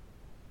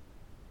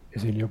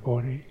is in your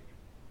body.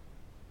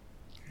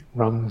 It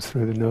runs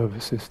through the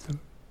nervous system.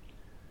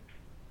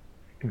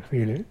 You can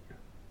feel it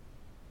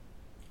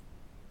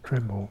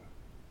tremble.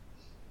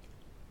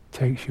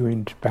 Takes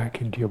you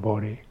back into your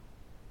body.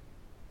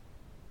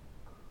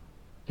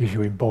 Gives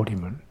you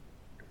embodiment.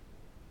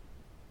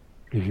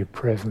 Gives you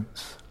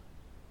presence.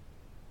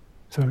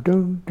 So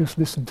don't just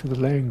listen to the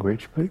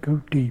language, but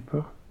go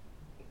deeper.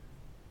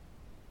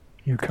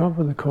 You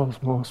cover the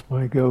cosmos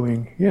by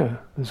going, yeah,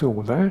 there's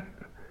all that.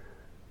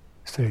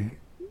 Say,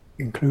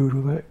 include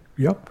all that,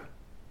 yup.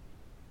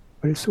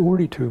 But it's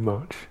already too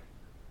much.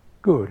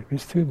 Good, if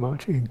it's too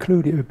much,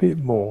 include it a bit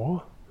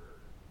more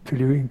till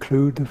you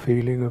include the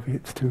feeling of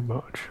it's too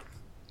much.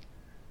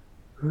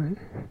 Right?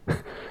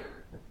 If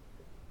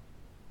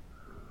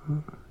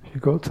you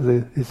got to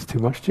the it's too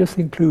much, just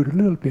include a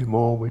little bit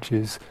more, which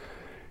is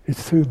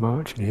it's too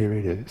much, and here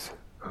it is.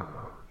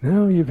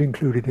 Now you've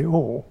included it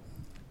all.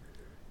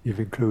 You've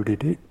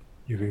included it,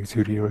 you've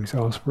included your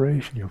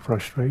exasperation, your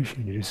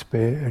frustration, your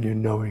despair, and your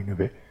knowing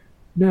of it.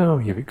 Now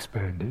you've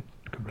expanded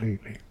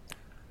completely.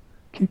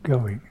 Keep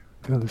going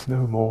until there's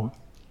no more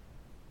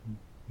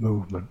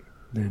movement.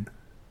 Then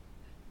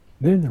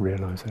the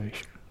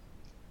realization.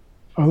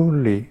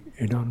 Only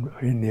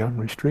in the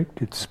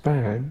unrestricted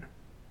span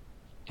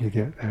you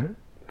get that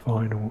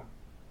final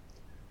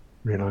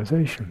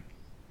realization,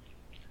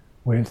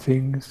 where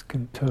things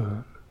can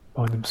turn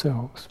by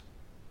themselves.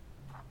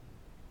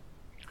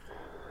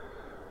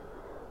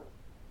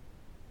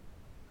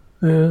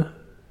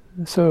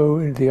 So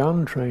in the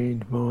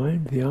untrained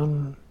mind, the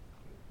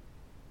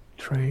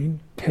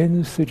untrained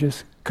tends to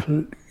just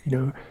cling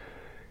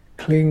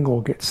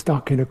or get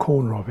stuck in a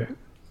corner of it,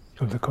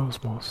 of the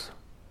cosmos.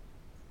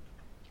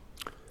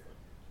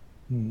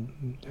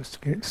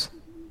 Just gets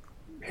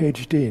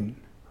hedged in,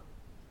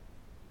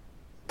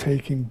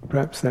 taking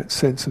perhaps that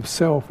sense of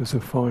self as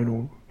a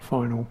final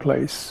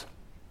place,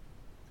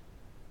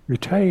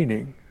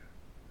 retaining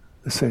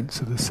the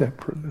sense of the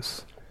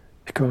separateness,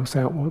 because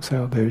what's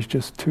out there is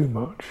just too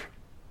much.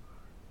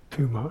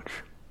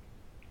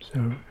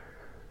 So,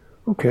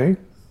 okay,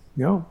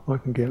 yeah, I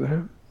can get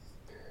that.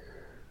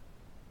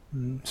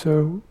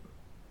 So,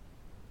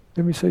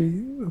 let me say,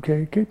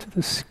 okay, get to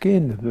the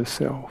skin of the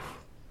self,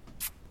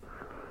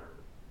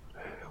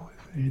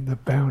 in the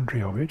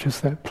boundary of it,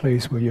 just that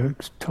place where you're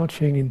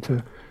touching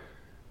into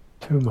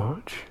too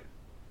much,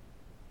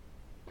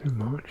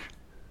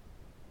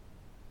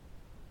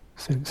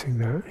 sensing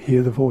that,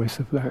 hear the voice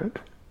of that,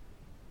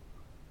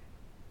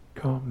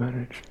 can't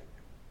manage.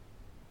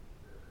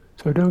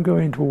 So don't go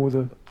into all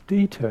the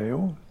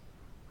detail,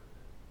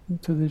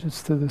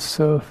 just to the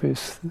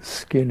surface, the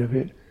skin of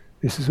it.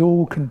 This is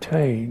all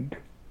contained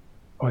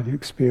by the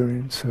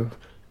experience of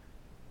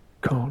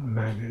can't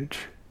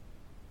manage.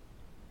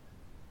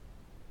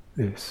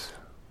 This,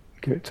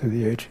 get to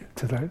the edge,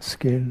 to that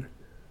skin,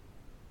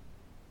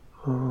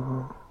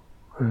 and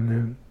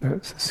then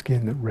that's the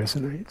skin that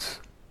resonates.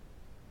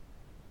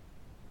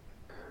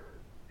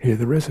 Hear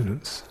the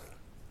resonance.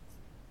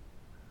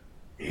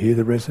 Hear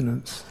the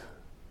resonance.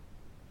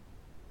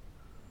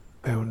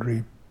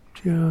 Boundary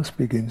just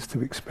begins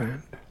to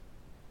expand.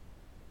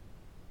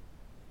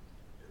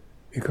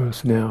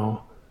 Because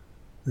now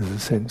there's a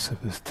sense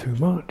of there's too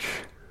much,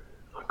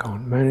 I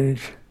can't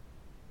manage.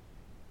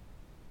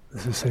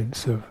 There's a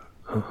sense of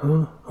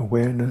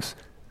awareness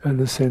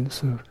and a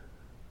sense of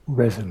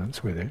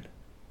resonance with it.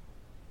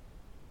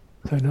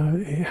 So now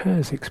it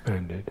has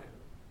expanded.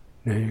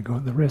 Now you've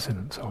got the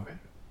resonance of it.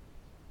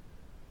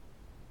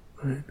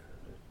 Right?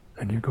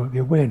 And you've got the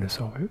awareness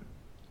of it.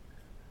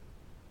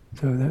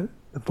 So that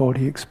the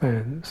body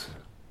expands,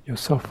 your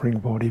suffering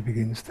body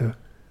begins to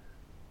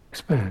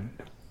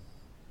expand.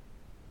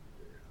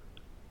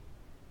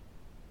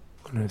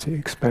 And as it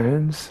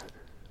expands,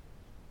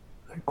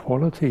 that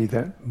quality,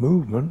 that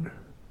movement,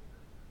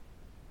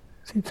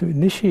 seems to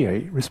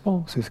initiate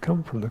responses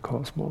come from the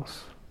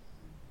cosmos.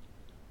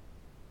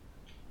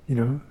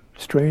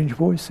 Strange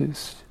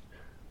voices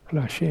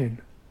flash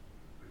in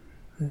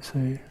and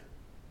say,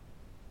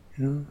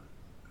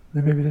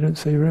 maybe they don't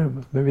say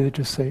Ram, maybe they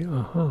just say,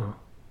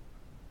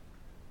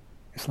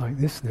 it's like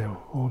this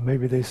now. Or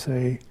maybe they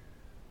say,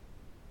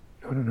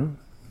 I don't know,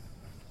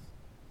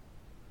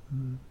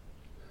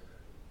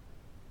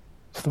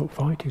 stop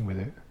fighting with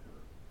it.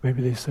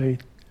 Maybe they say,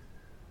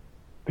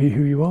 be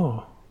who you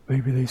are.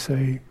 Maybe they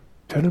say,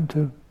 tell them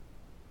to,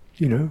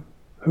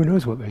 who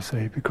knows what they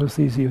say, because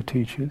these are your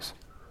teachers.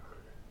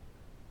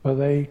 But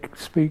they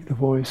speak the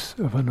voice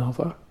of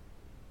another.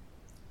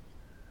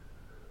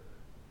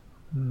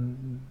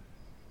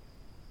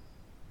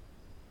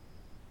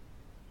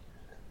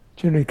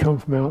 Generally come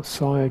from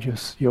outside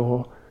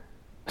your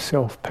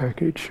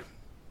self-package.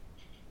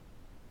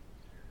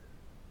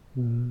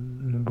 The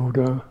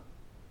Buddha,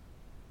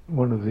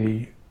 one of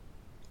the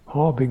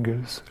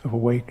harbingers of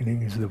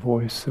awakening is the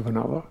voice of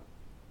another.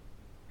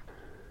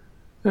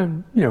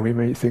 And, we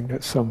may think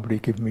that somebody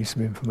giving me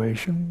some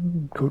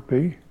information. Could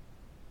be.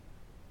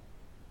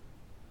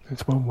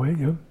 That's one way,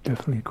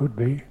 definitely could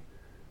be.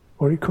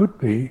 Or it could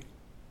be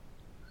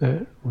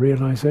that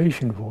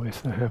realization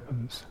voice that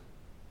happens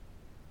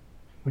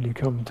when you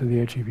come to the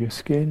edge of your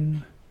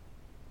skin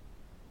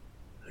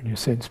and you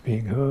sense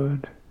being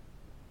heard.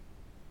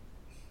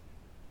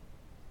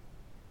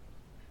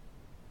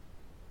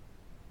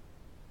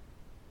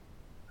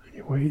 And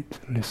you wait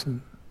and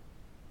listen.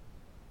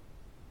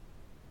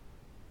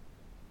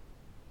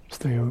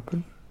 Stay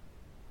open.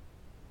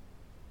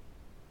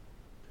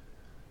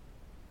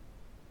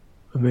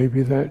 Or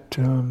maybe that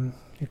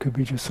it could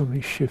be just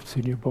something shifts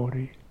in your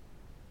body.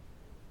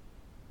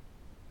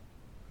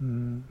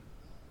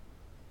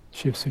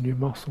 Shifts in your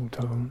muscle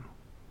tone.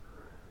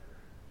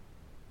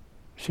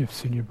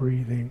 Shifts in your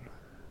breathing.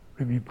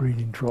 Maybe your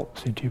breathing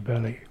drops into your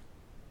belly.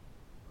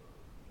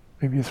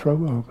 Maybe your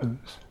throat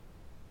opens.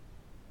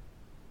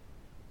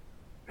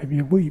 Maybe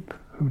you weep.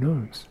 Who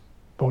knows?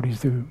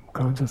 Bodies do all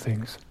kinds of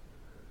things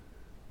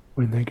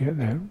when they get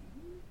that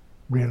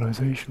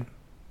realization.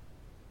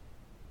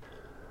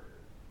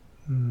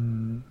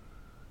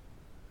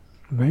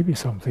 Maybe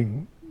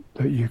something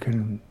that you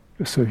can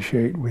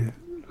associate with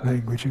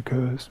language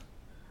occurs,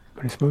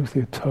 but it's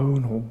mostly a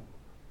tonal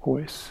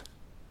voice,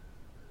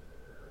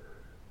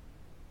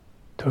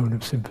 tone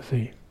of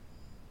sympathy.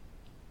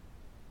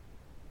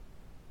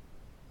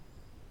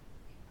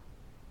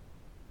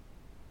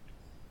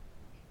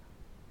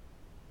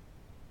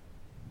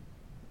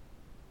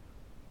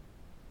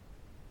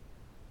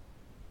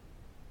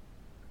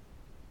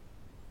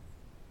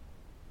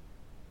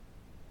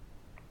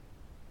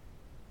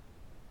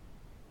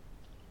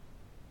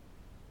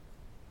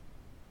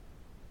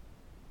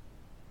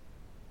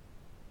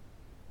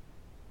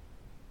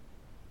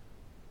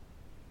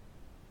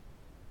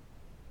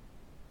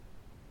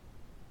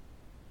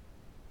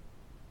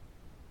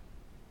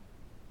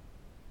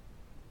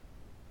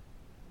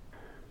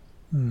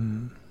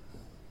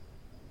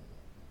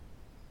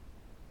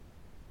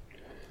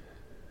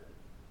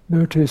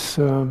 Notice,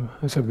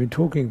 as I've been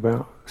talking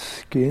about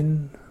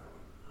skin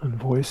and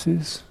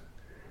voices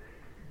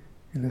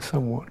in a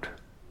somewhat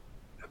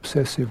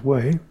obsessive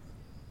way,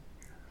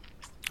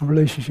 a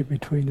relationship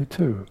between the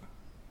two.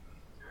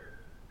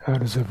 How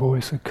does a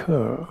voice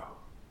occur?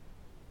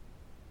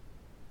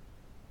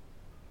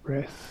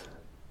 Breath.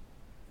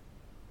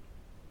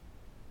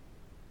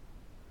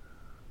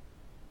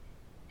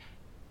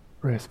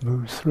 Breath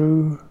moves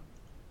through,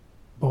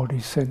 body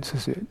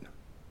senses it.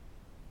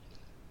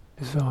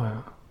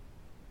 Desire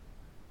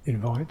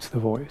invites the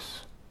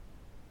voice.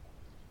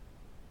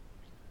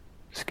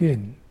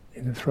 Skin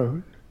in the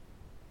throat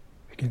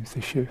begins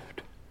to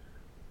shift.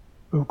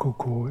 Vocal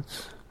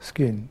cords,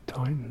 skin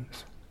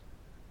tightens.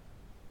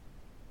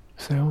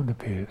 Sound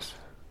appears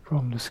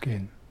from the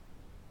skin.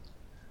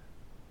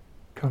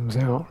 Comes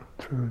out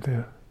through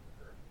the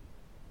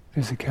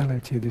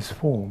physicality of this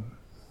form.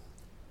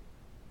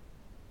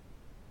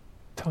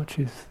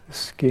 Touches the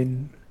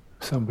skin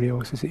of somebody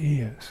else's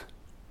ears.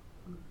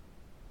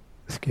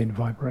 The skin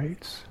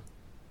vibrates.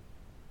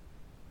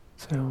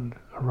 Sound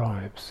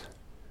arrives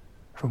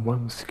from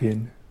one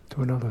skin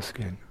to another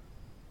skin.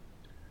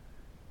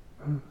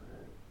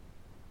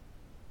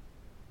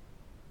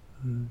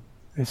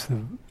 It's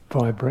the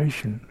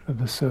vibration of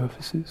the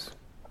surfaces.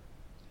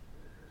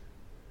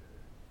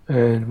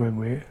 And when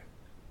we're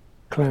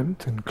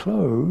clamped and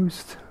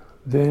closed,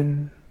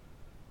 then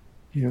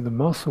the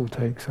muscle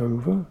takes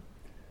over,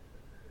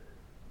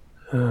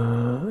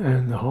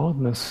 and the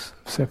hardness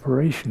of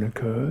separation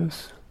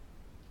occurs.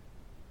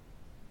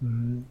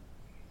 And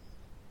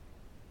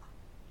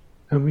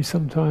we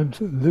sometimes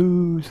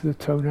lose the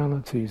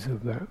tonalities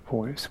of that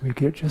voice. We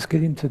just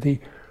get into the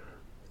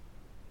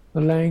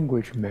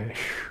language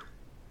mesh,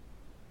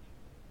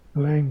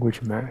 the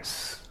language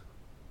mass,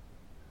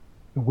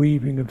 the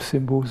weaving of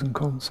symbols and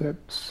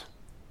concepts,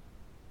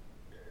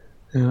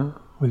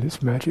 with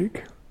its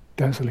magic,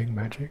 dazzling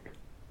magic.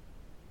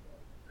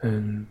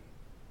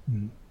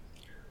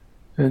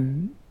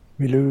 And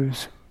we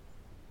lose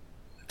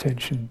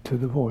attention to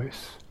the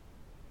voice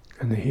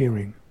and the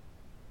hearing.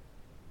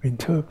 We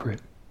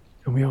interpret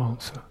and we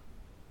answer.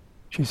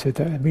 She said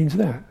that, it means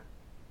that.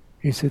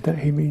 He said that,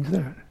 he means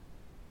that.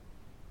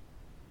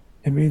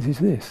 It means it's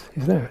this,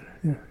 it's that.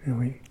 And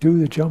we do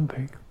the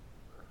jumping.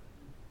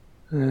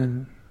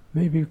 And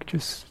maybe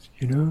just,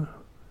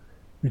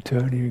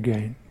 returning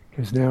again.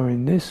 Because now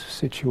in this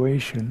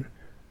situation,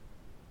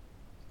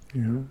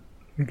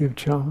 we give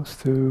chance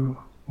to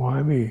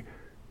why we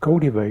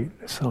cultivate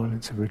the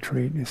silence of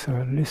retreat. It's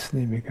so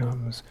listening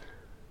becomes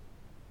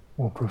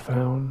more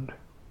profound.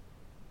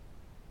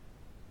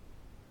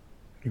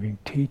 Giving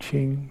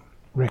teaching,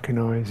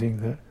 recognizing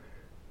that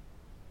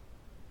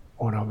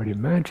what I would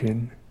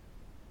imagine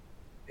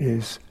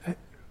is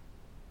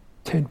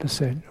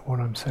 10% of what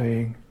I'm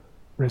saying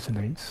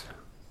resonates.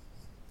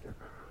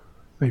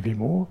 Maybe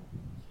more,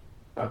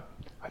 but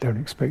I don't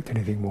expect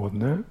anything more than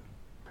that.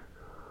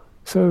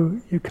 So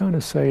you kind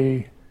of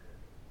say,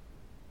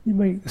 you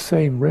make the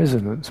same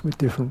resonance with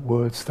different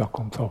words stuck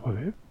on top of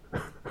it.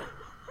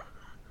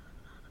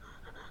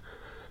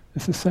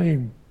 It's the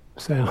same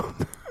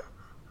sound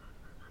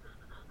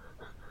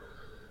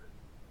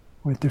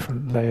with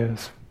different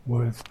layers,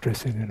 words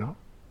dressing it up.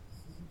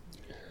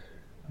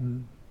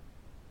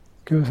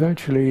 Because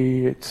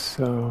actually it's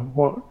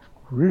what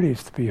really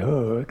is to be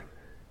heard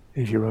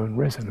is your own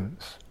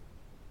resonance.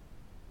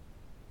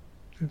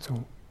 That's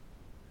all.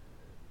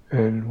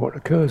 And what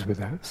occurs with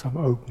that, some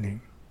opening.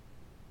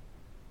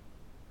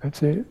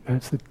 That's it,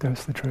 that's the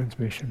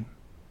transmission.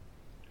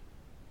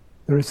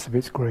 The rest of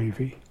it's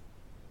gravy.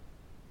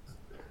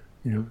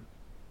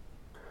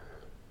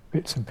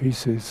 Bits and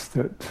pieces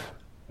that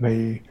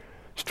may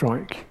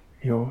strike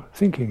your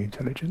thinking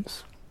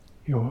intelligence.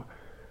 Your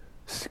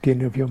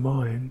skin of your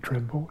mind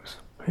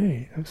trembles.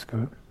 Hey, that's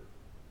good.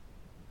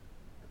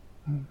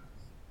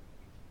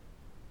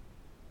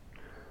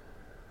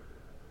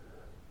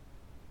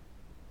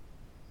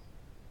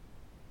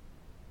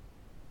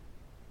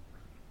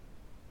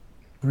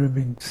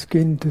 Remembering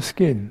skin to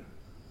skin.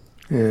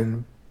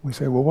 And we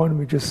say, well, why don't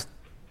we just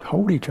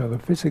hold each other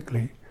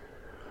physically?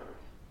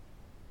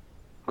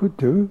 Could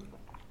do.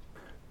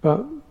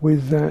 But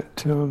with that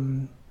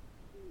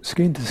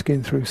skin to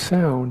skin through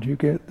sound, you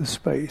get the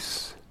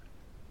space.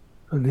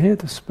 And here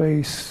the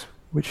space,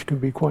 which can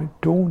be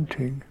quite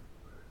daunting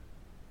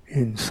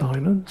in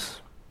silence,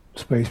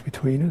 space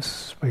between us,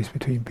 space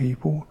between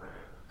people,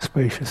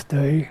 spacious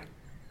day.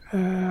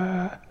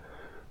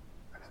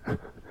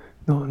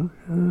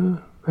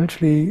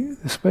 Actually,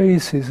 the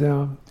space is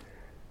can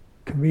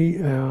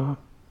be our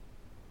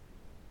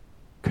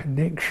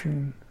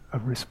connection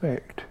of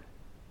respect.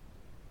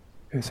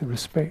 It's a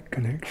respect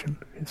connection.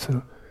 It's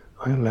a,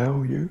 I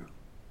allow you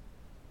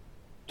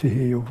to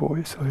hear your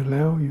voice. I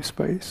allow you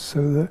space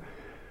so that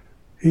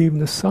even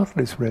the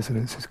subtlest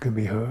resonances can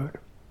be heard,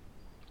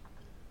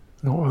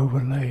 not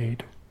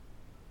overlaid.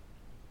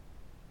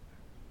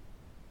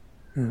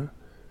 Yeah.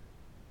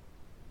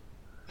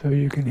 So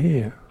you can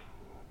hear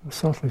the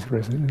subtlest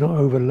resonance, not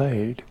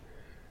overlaid,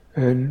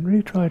 and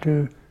really try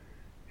to,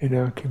 in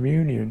our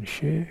communion,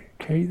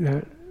 create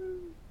that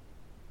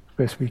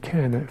best we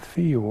can, that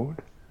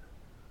field.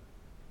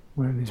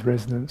 When these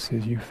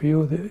resonances, you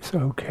feel that it's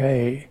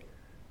okay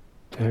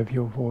to have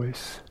your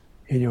voice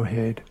in your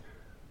head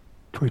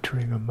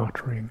twittering and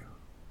muttering.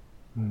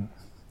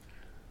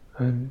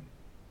 And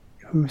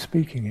who's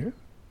speaking it?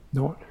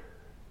 Not,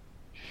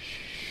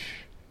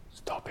 shh,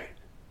 stop it.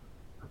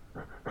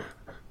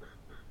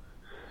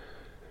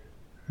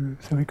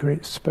 So we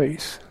create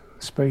space.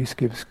 Space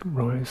gives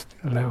rise,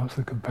 allows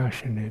the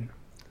compassion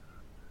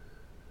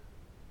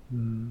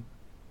in.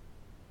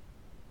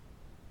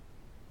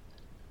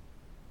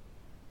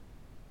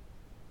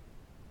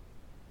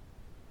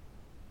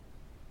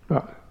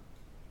 But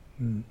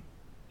a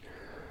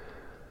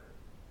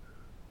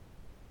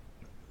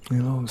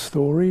long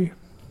story,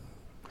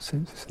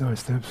 since it's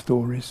nice to have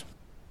stories.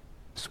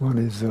 This one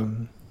is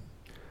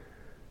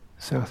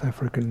South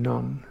African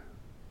nun,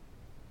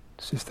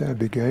 Sister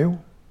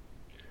Abigail,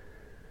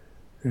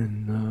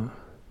 and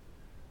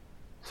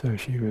so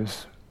she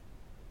was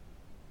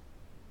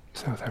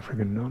South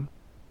African nun.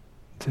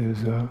 She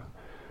was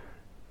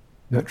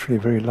naturally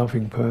a very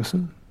loving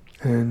person,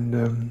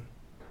 and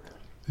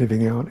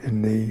living out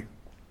in the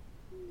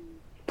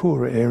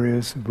poorer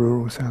areas of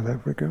rural South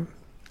Africa.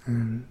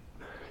 And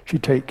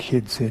she'd take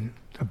kids in,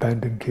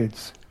 abandoned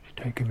kids, she'd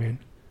take them in.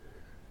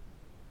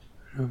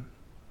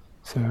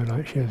 So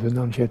like she has a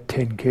nun, she had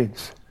 10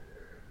 kids.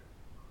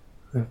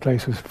 The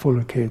place was full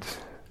of kids,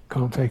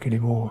 can't take any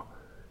more.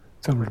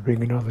 Somebody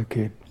bring another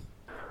kid.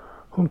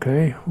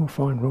 Okay, we'll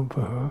find room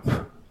for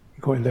her.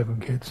 You've got 11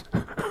 kids.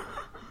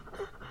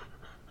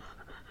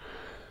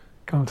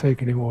 Can't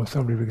take any more,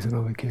 somebody brings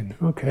another kid.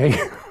 Okay,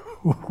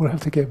 we'll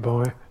have to get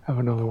by, have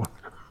another one.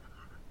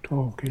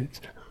 12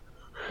 kids.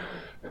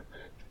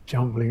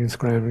 Jumbling and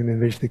scrambling, and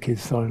eventually the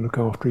kids started to look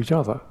after each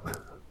other.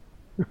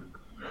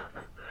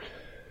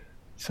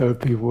 So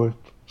people would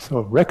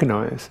sort of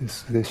recognise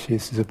this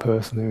is a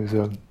person who's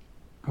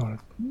kind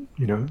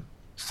of,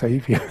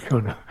 saviour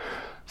kind of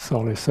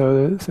solace.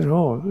 So they said,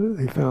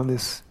 they found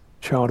this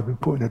child had been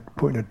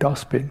put in a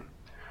dustbin.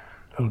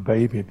 A little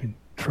baby had been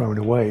thrown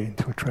away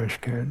into a trash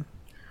can.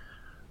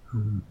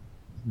 Who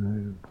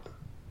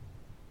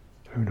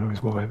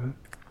knows why, but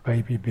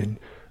baby had been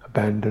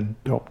abandoned,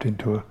 dropped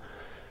into a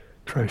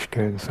trash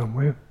can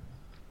somewhere.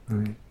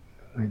 And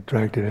they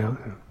dragged it out.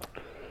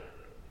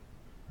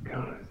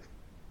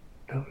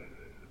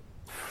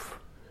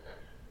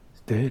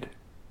 It's dead.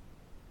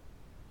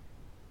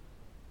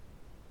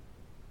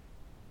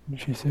 And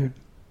she said,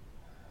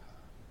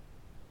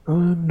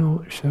 I'm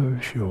not so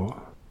sure.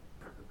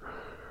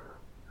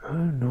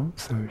 I'm not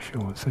so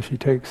sure. So she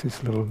takes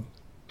this little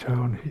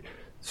child,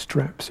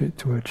 straps it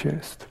to her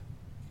chest,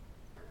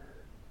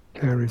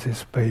 carries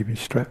this baby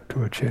strapped to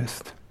her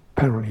chest,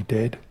 apparently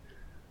dead,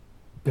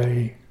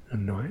 day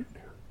and night.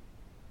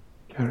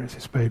 Carries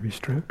this baby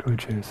strapped to her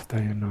chest day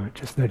and night,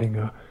 just letting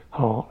her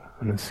heart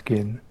and her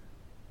skin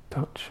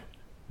touch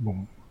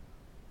boom,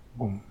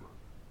 boom,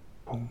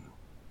 boom,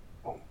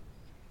 boom.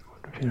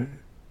 You know,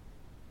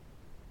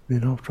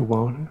 then after a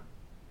while,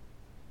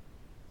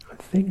 I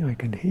think I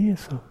can hear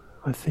some.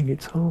 I think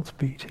it's heart's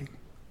beating.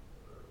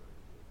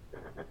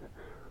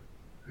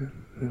 The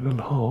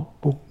little heart,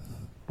 boom,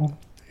 boom,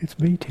 it's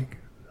beating.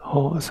 The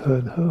heart has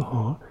heard her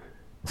heart,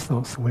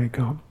 starts to wake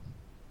up.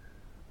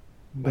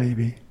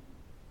 Baby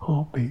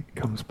heartbeat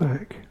comes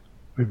back,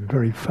 maybe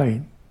very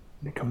faint,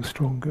 and it comes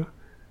stronger,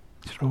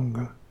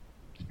 stronger,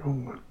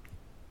 stronger.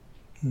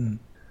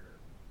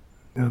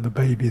 Now the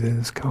baby then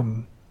has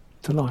come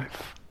to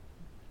life.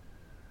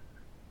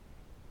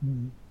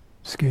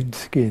 Skin to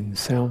skin,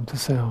 sound to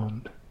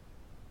sound.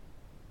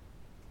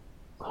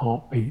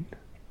 Heartbeat.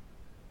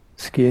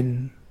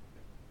 Skin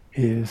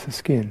hears the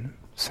skin.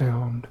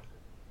 Sound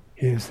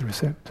hears the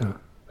receptor.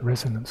 The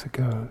resonance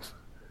occurs.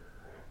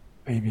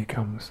 Baby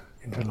comes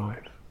into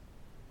life.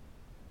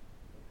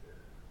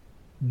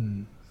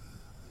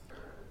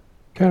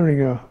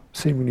 Carrying a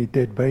seemingly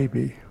dead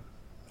baby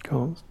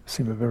can't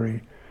seem a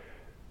very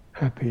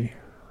happy,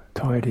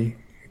 tidy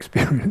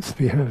experience to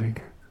be having.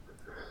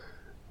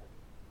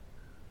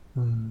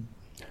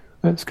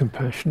 That's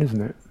compassion,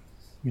 isn't it?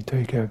 We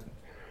take our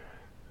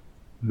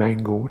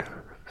mangled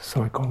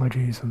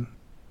psychologies and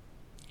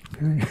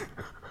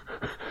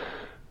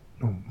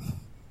boom,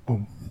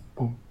 boom,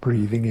 boom,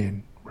 breathing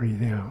in,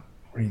 breathing out,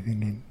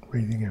 breathing in,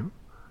 breathing out.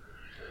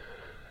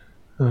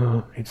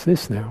 It's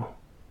this now.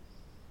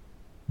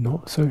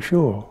 Not so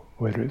sure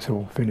whether it's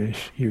all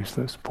finished,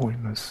 useless,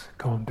 pointless,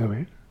 can't do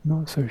it.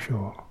 Not so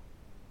sure.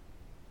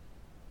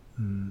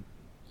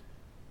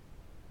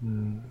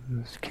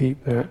 Let's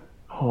keep that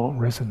heart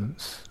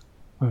resonance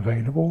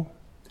available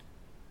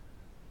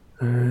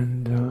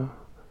and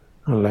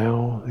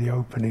allow the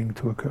opening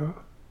to occur.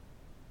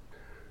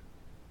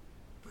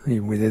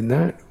 Even within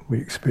that, we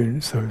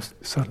experience those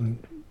sudden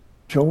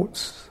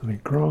jolts,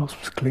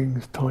 grasps,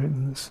 clings,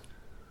 tightens.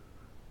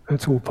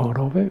 That's all part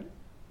of it.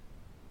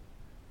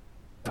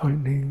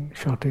 Tightening,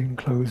 shutting,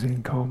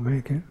 closing, can't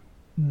make it.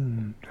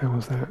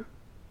 How's that?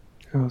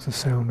 How's the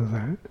sound of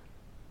that?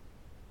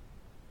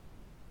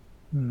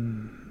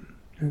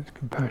 It's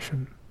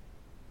compassion.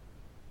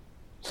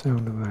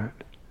 Sound of that.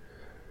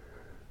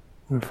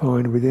 We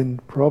find within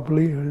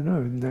probably, I don't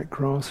know, in that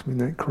grasping,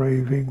 that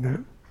craving,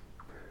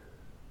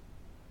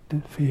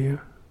 that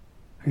fear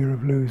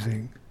of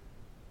losing,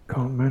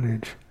 can't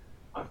manage,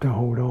 have to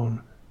hold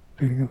on,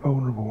 feeling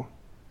vulnerable,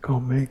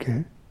 can't make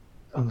it,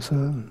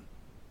 uncertain.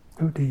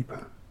 Go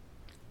deeper.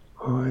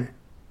 High,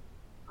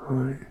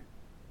 high,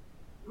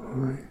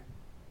 high.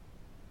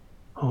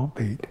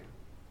 Heartbeat.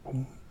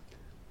 Boom,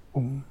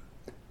 boom,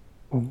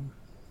 boom,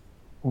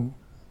 boom.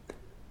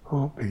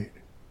 Heartbeat.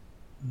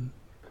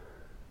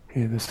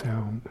 Hear the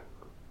sound.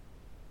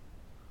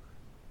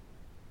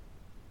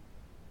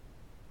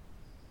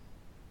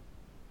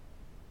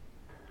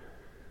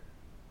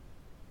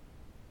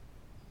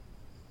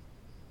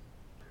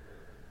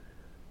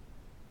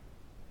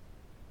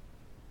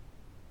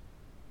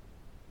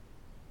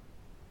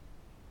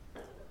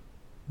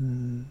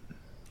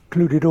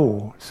 Include it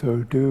all.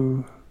 So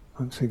do,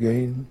 once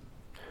again,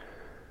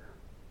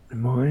 the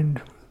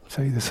mind,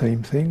 say the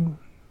same thing.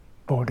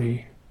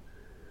 Body,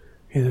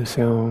 hear the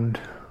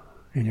sound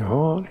in your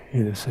heart,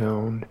 hear the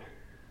sound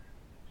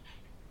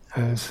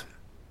as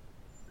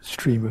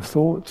stream of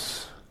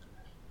thoughts,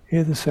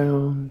 hear the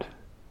sound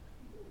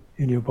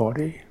in your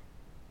body,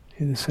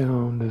 hear the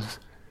sound as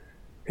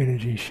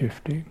energy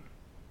shifting,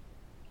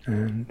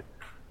 and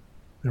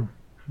the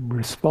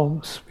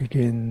response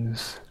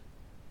begins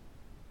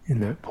in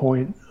that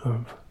point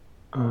of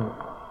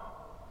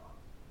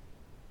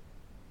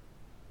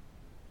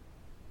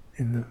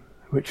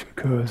which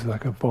occurs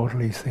like a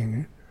bodily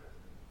thing.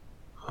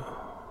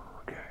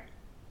 Okay.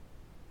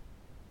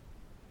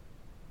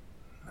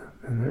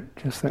 And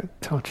just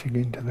that touching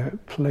into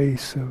that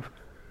place of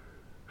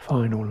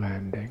final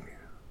landing.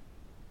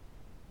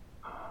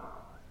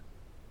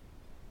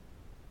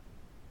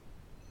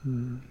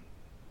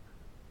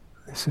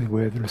 This is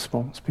where the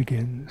response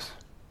begins.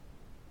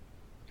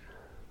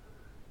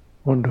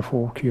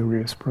 Wonderful,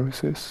 curious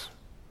process.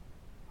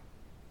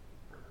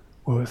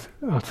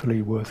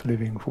 Utterly worth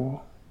living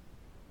for.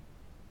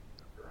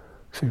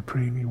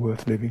 Supremely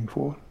worth living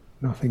for.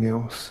 Nothing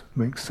else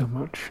makes so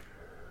much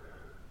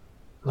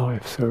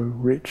life so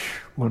rich,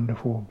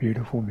 wonderful,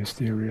 beautiful,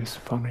 mysterious,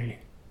 funny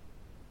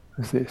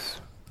as this.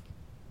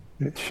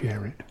 Let's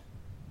share it.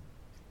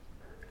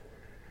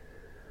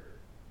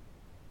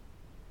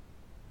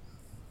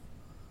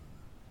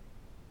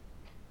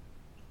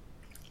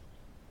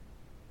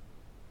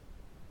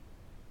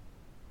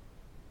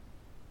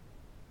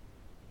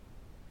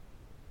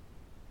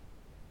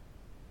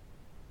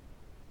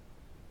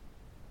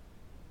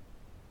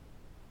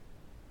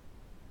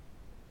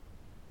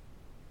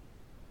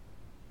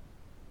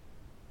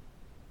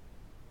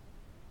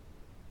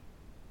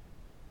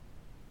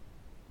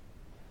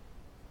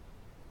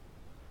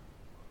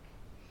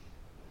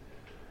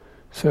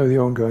 So the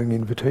ongoing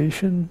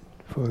invitation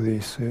for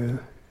this,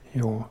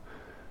 your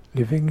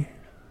living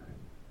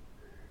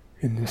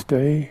in this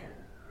day,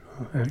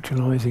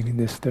 actualizing in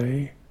this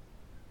day.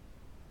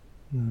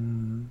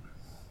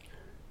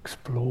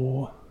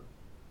 Explore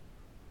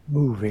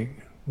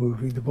moving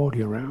the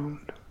body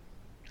around,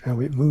 how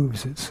it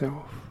moves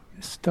itself.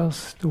 This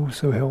does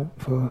also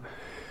help for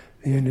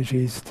the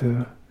energies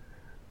to,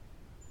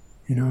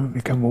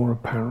 become more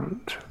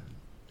apparent.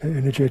 The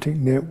energetic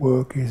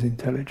network is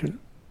intelligent.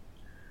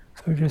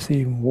 So just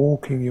even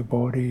walking your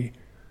body,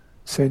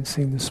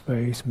 sensing the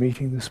space,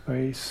 meeting the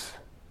space,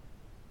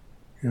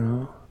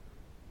 meeting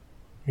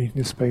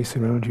the space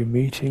around you,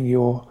 meeting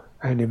your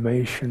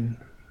animation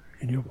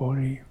in your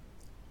body.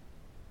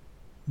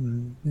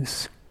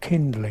 This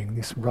kindling,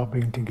 this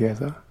rubbing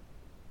together,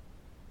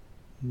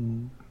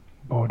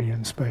 body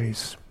and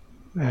space,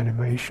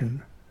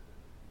 animation,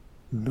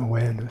 and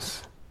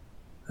awareness.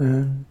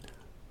 And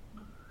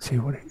see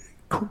what it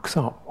cooks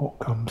up, what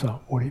comes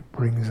up, what it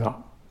brings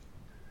up,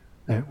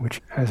 that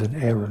which has an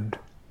errand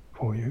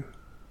for you,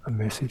 a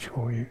message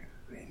for you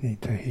that you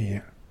need to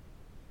hear.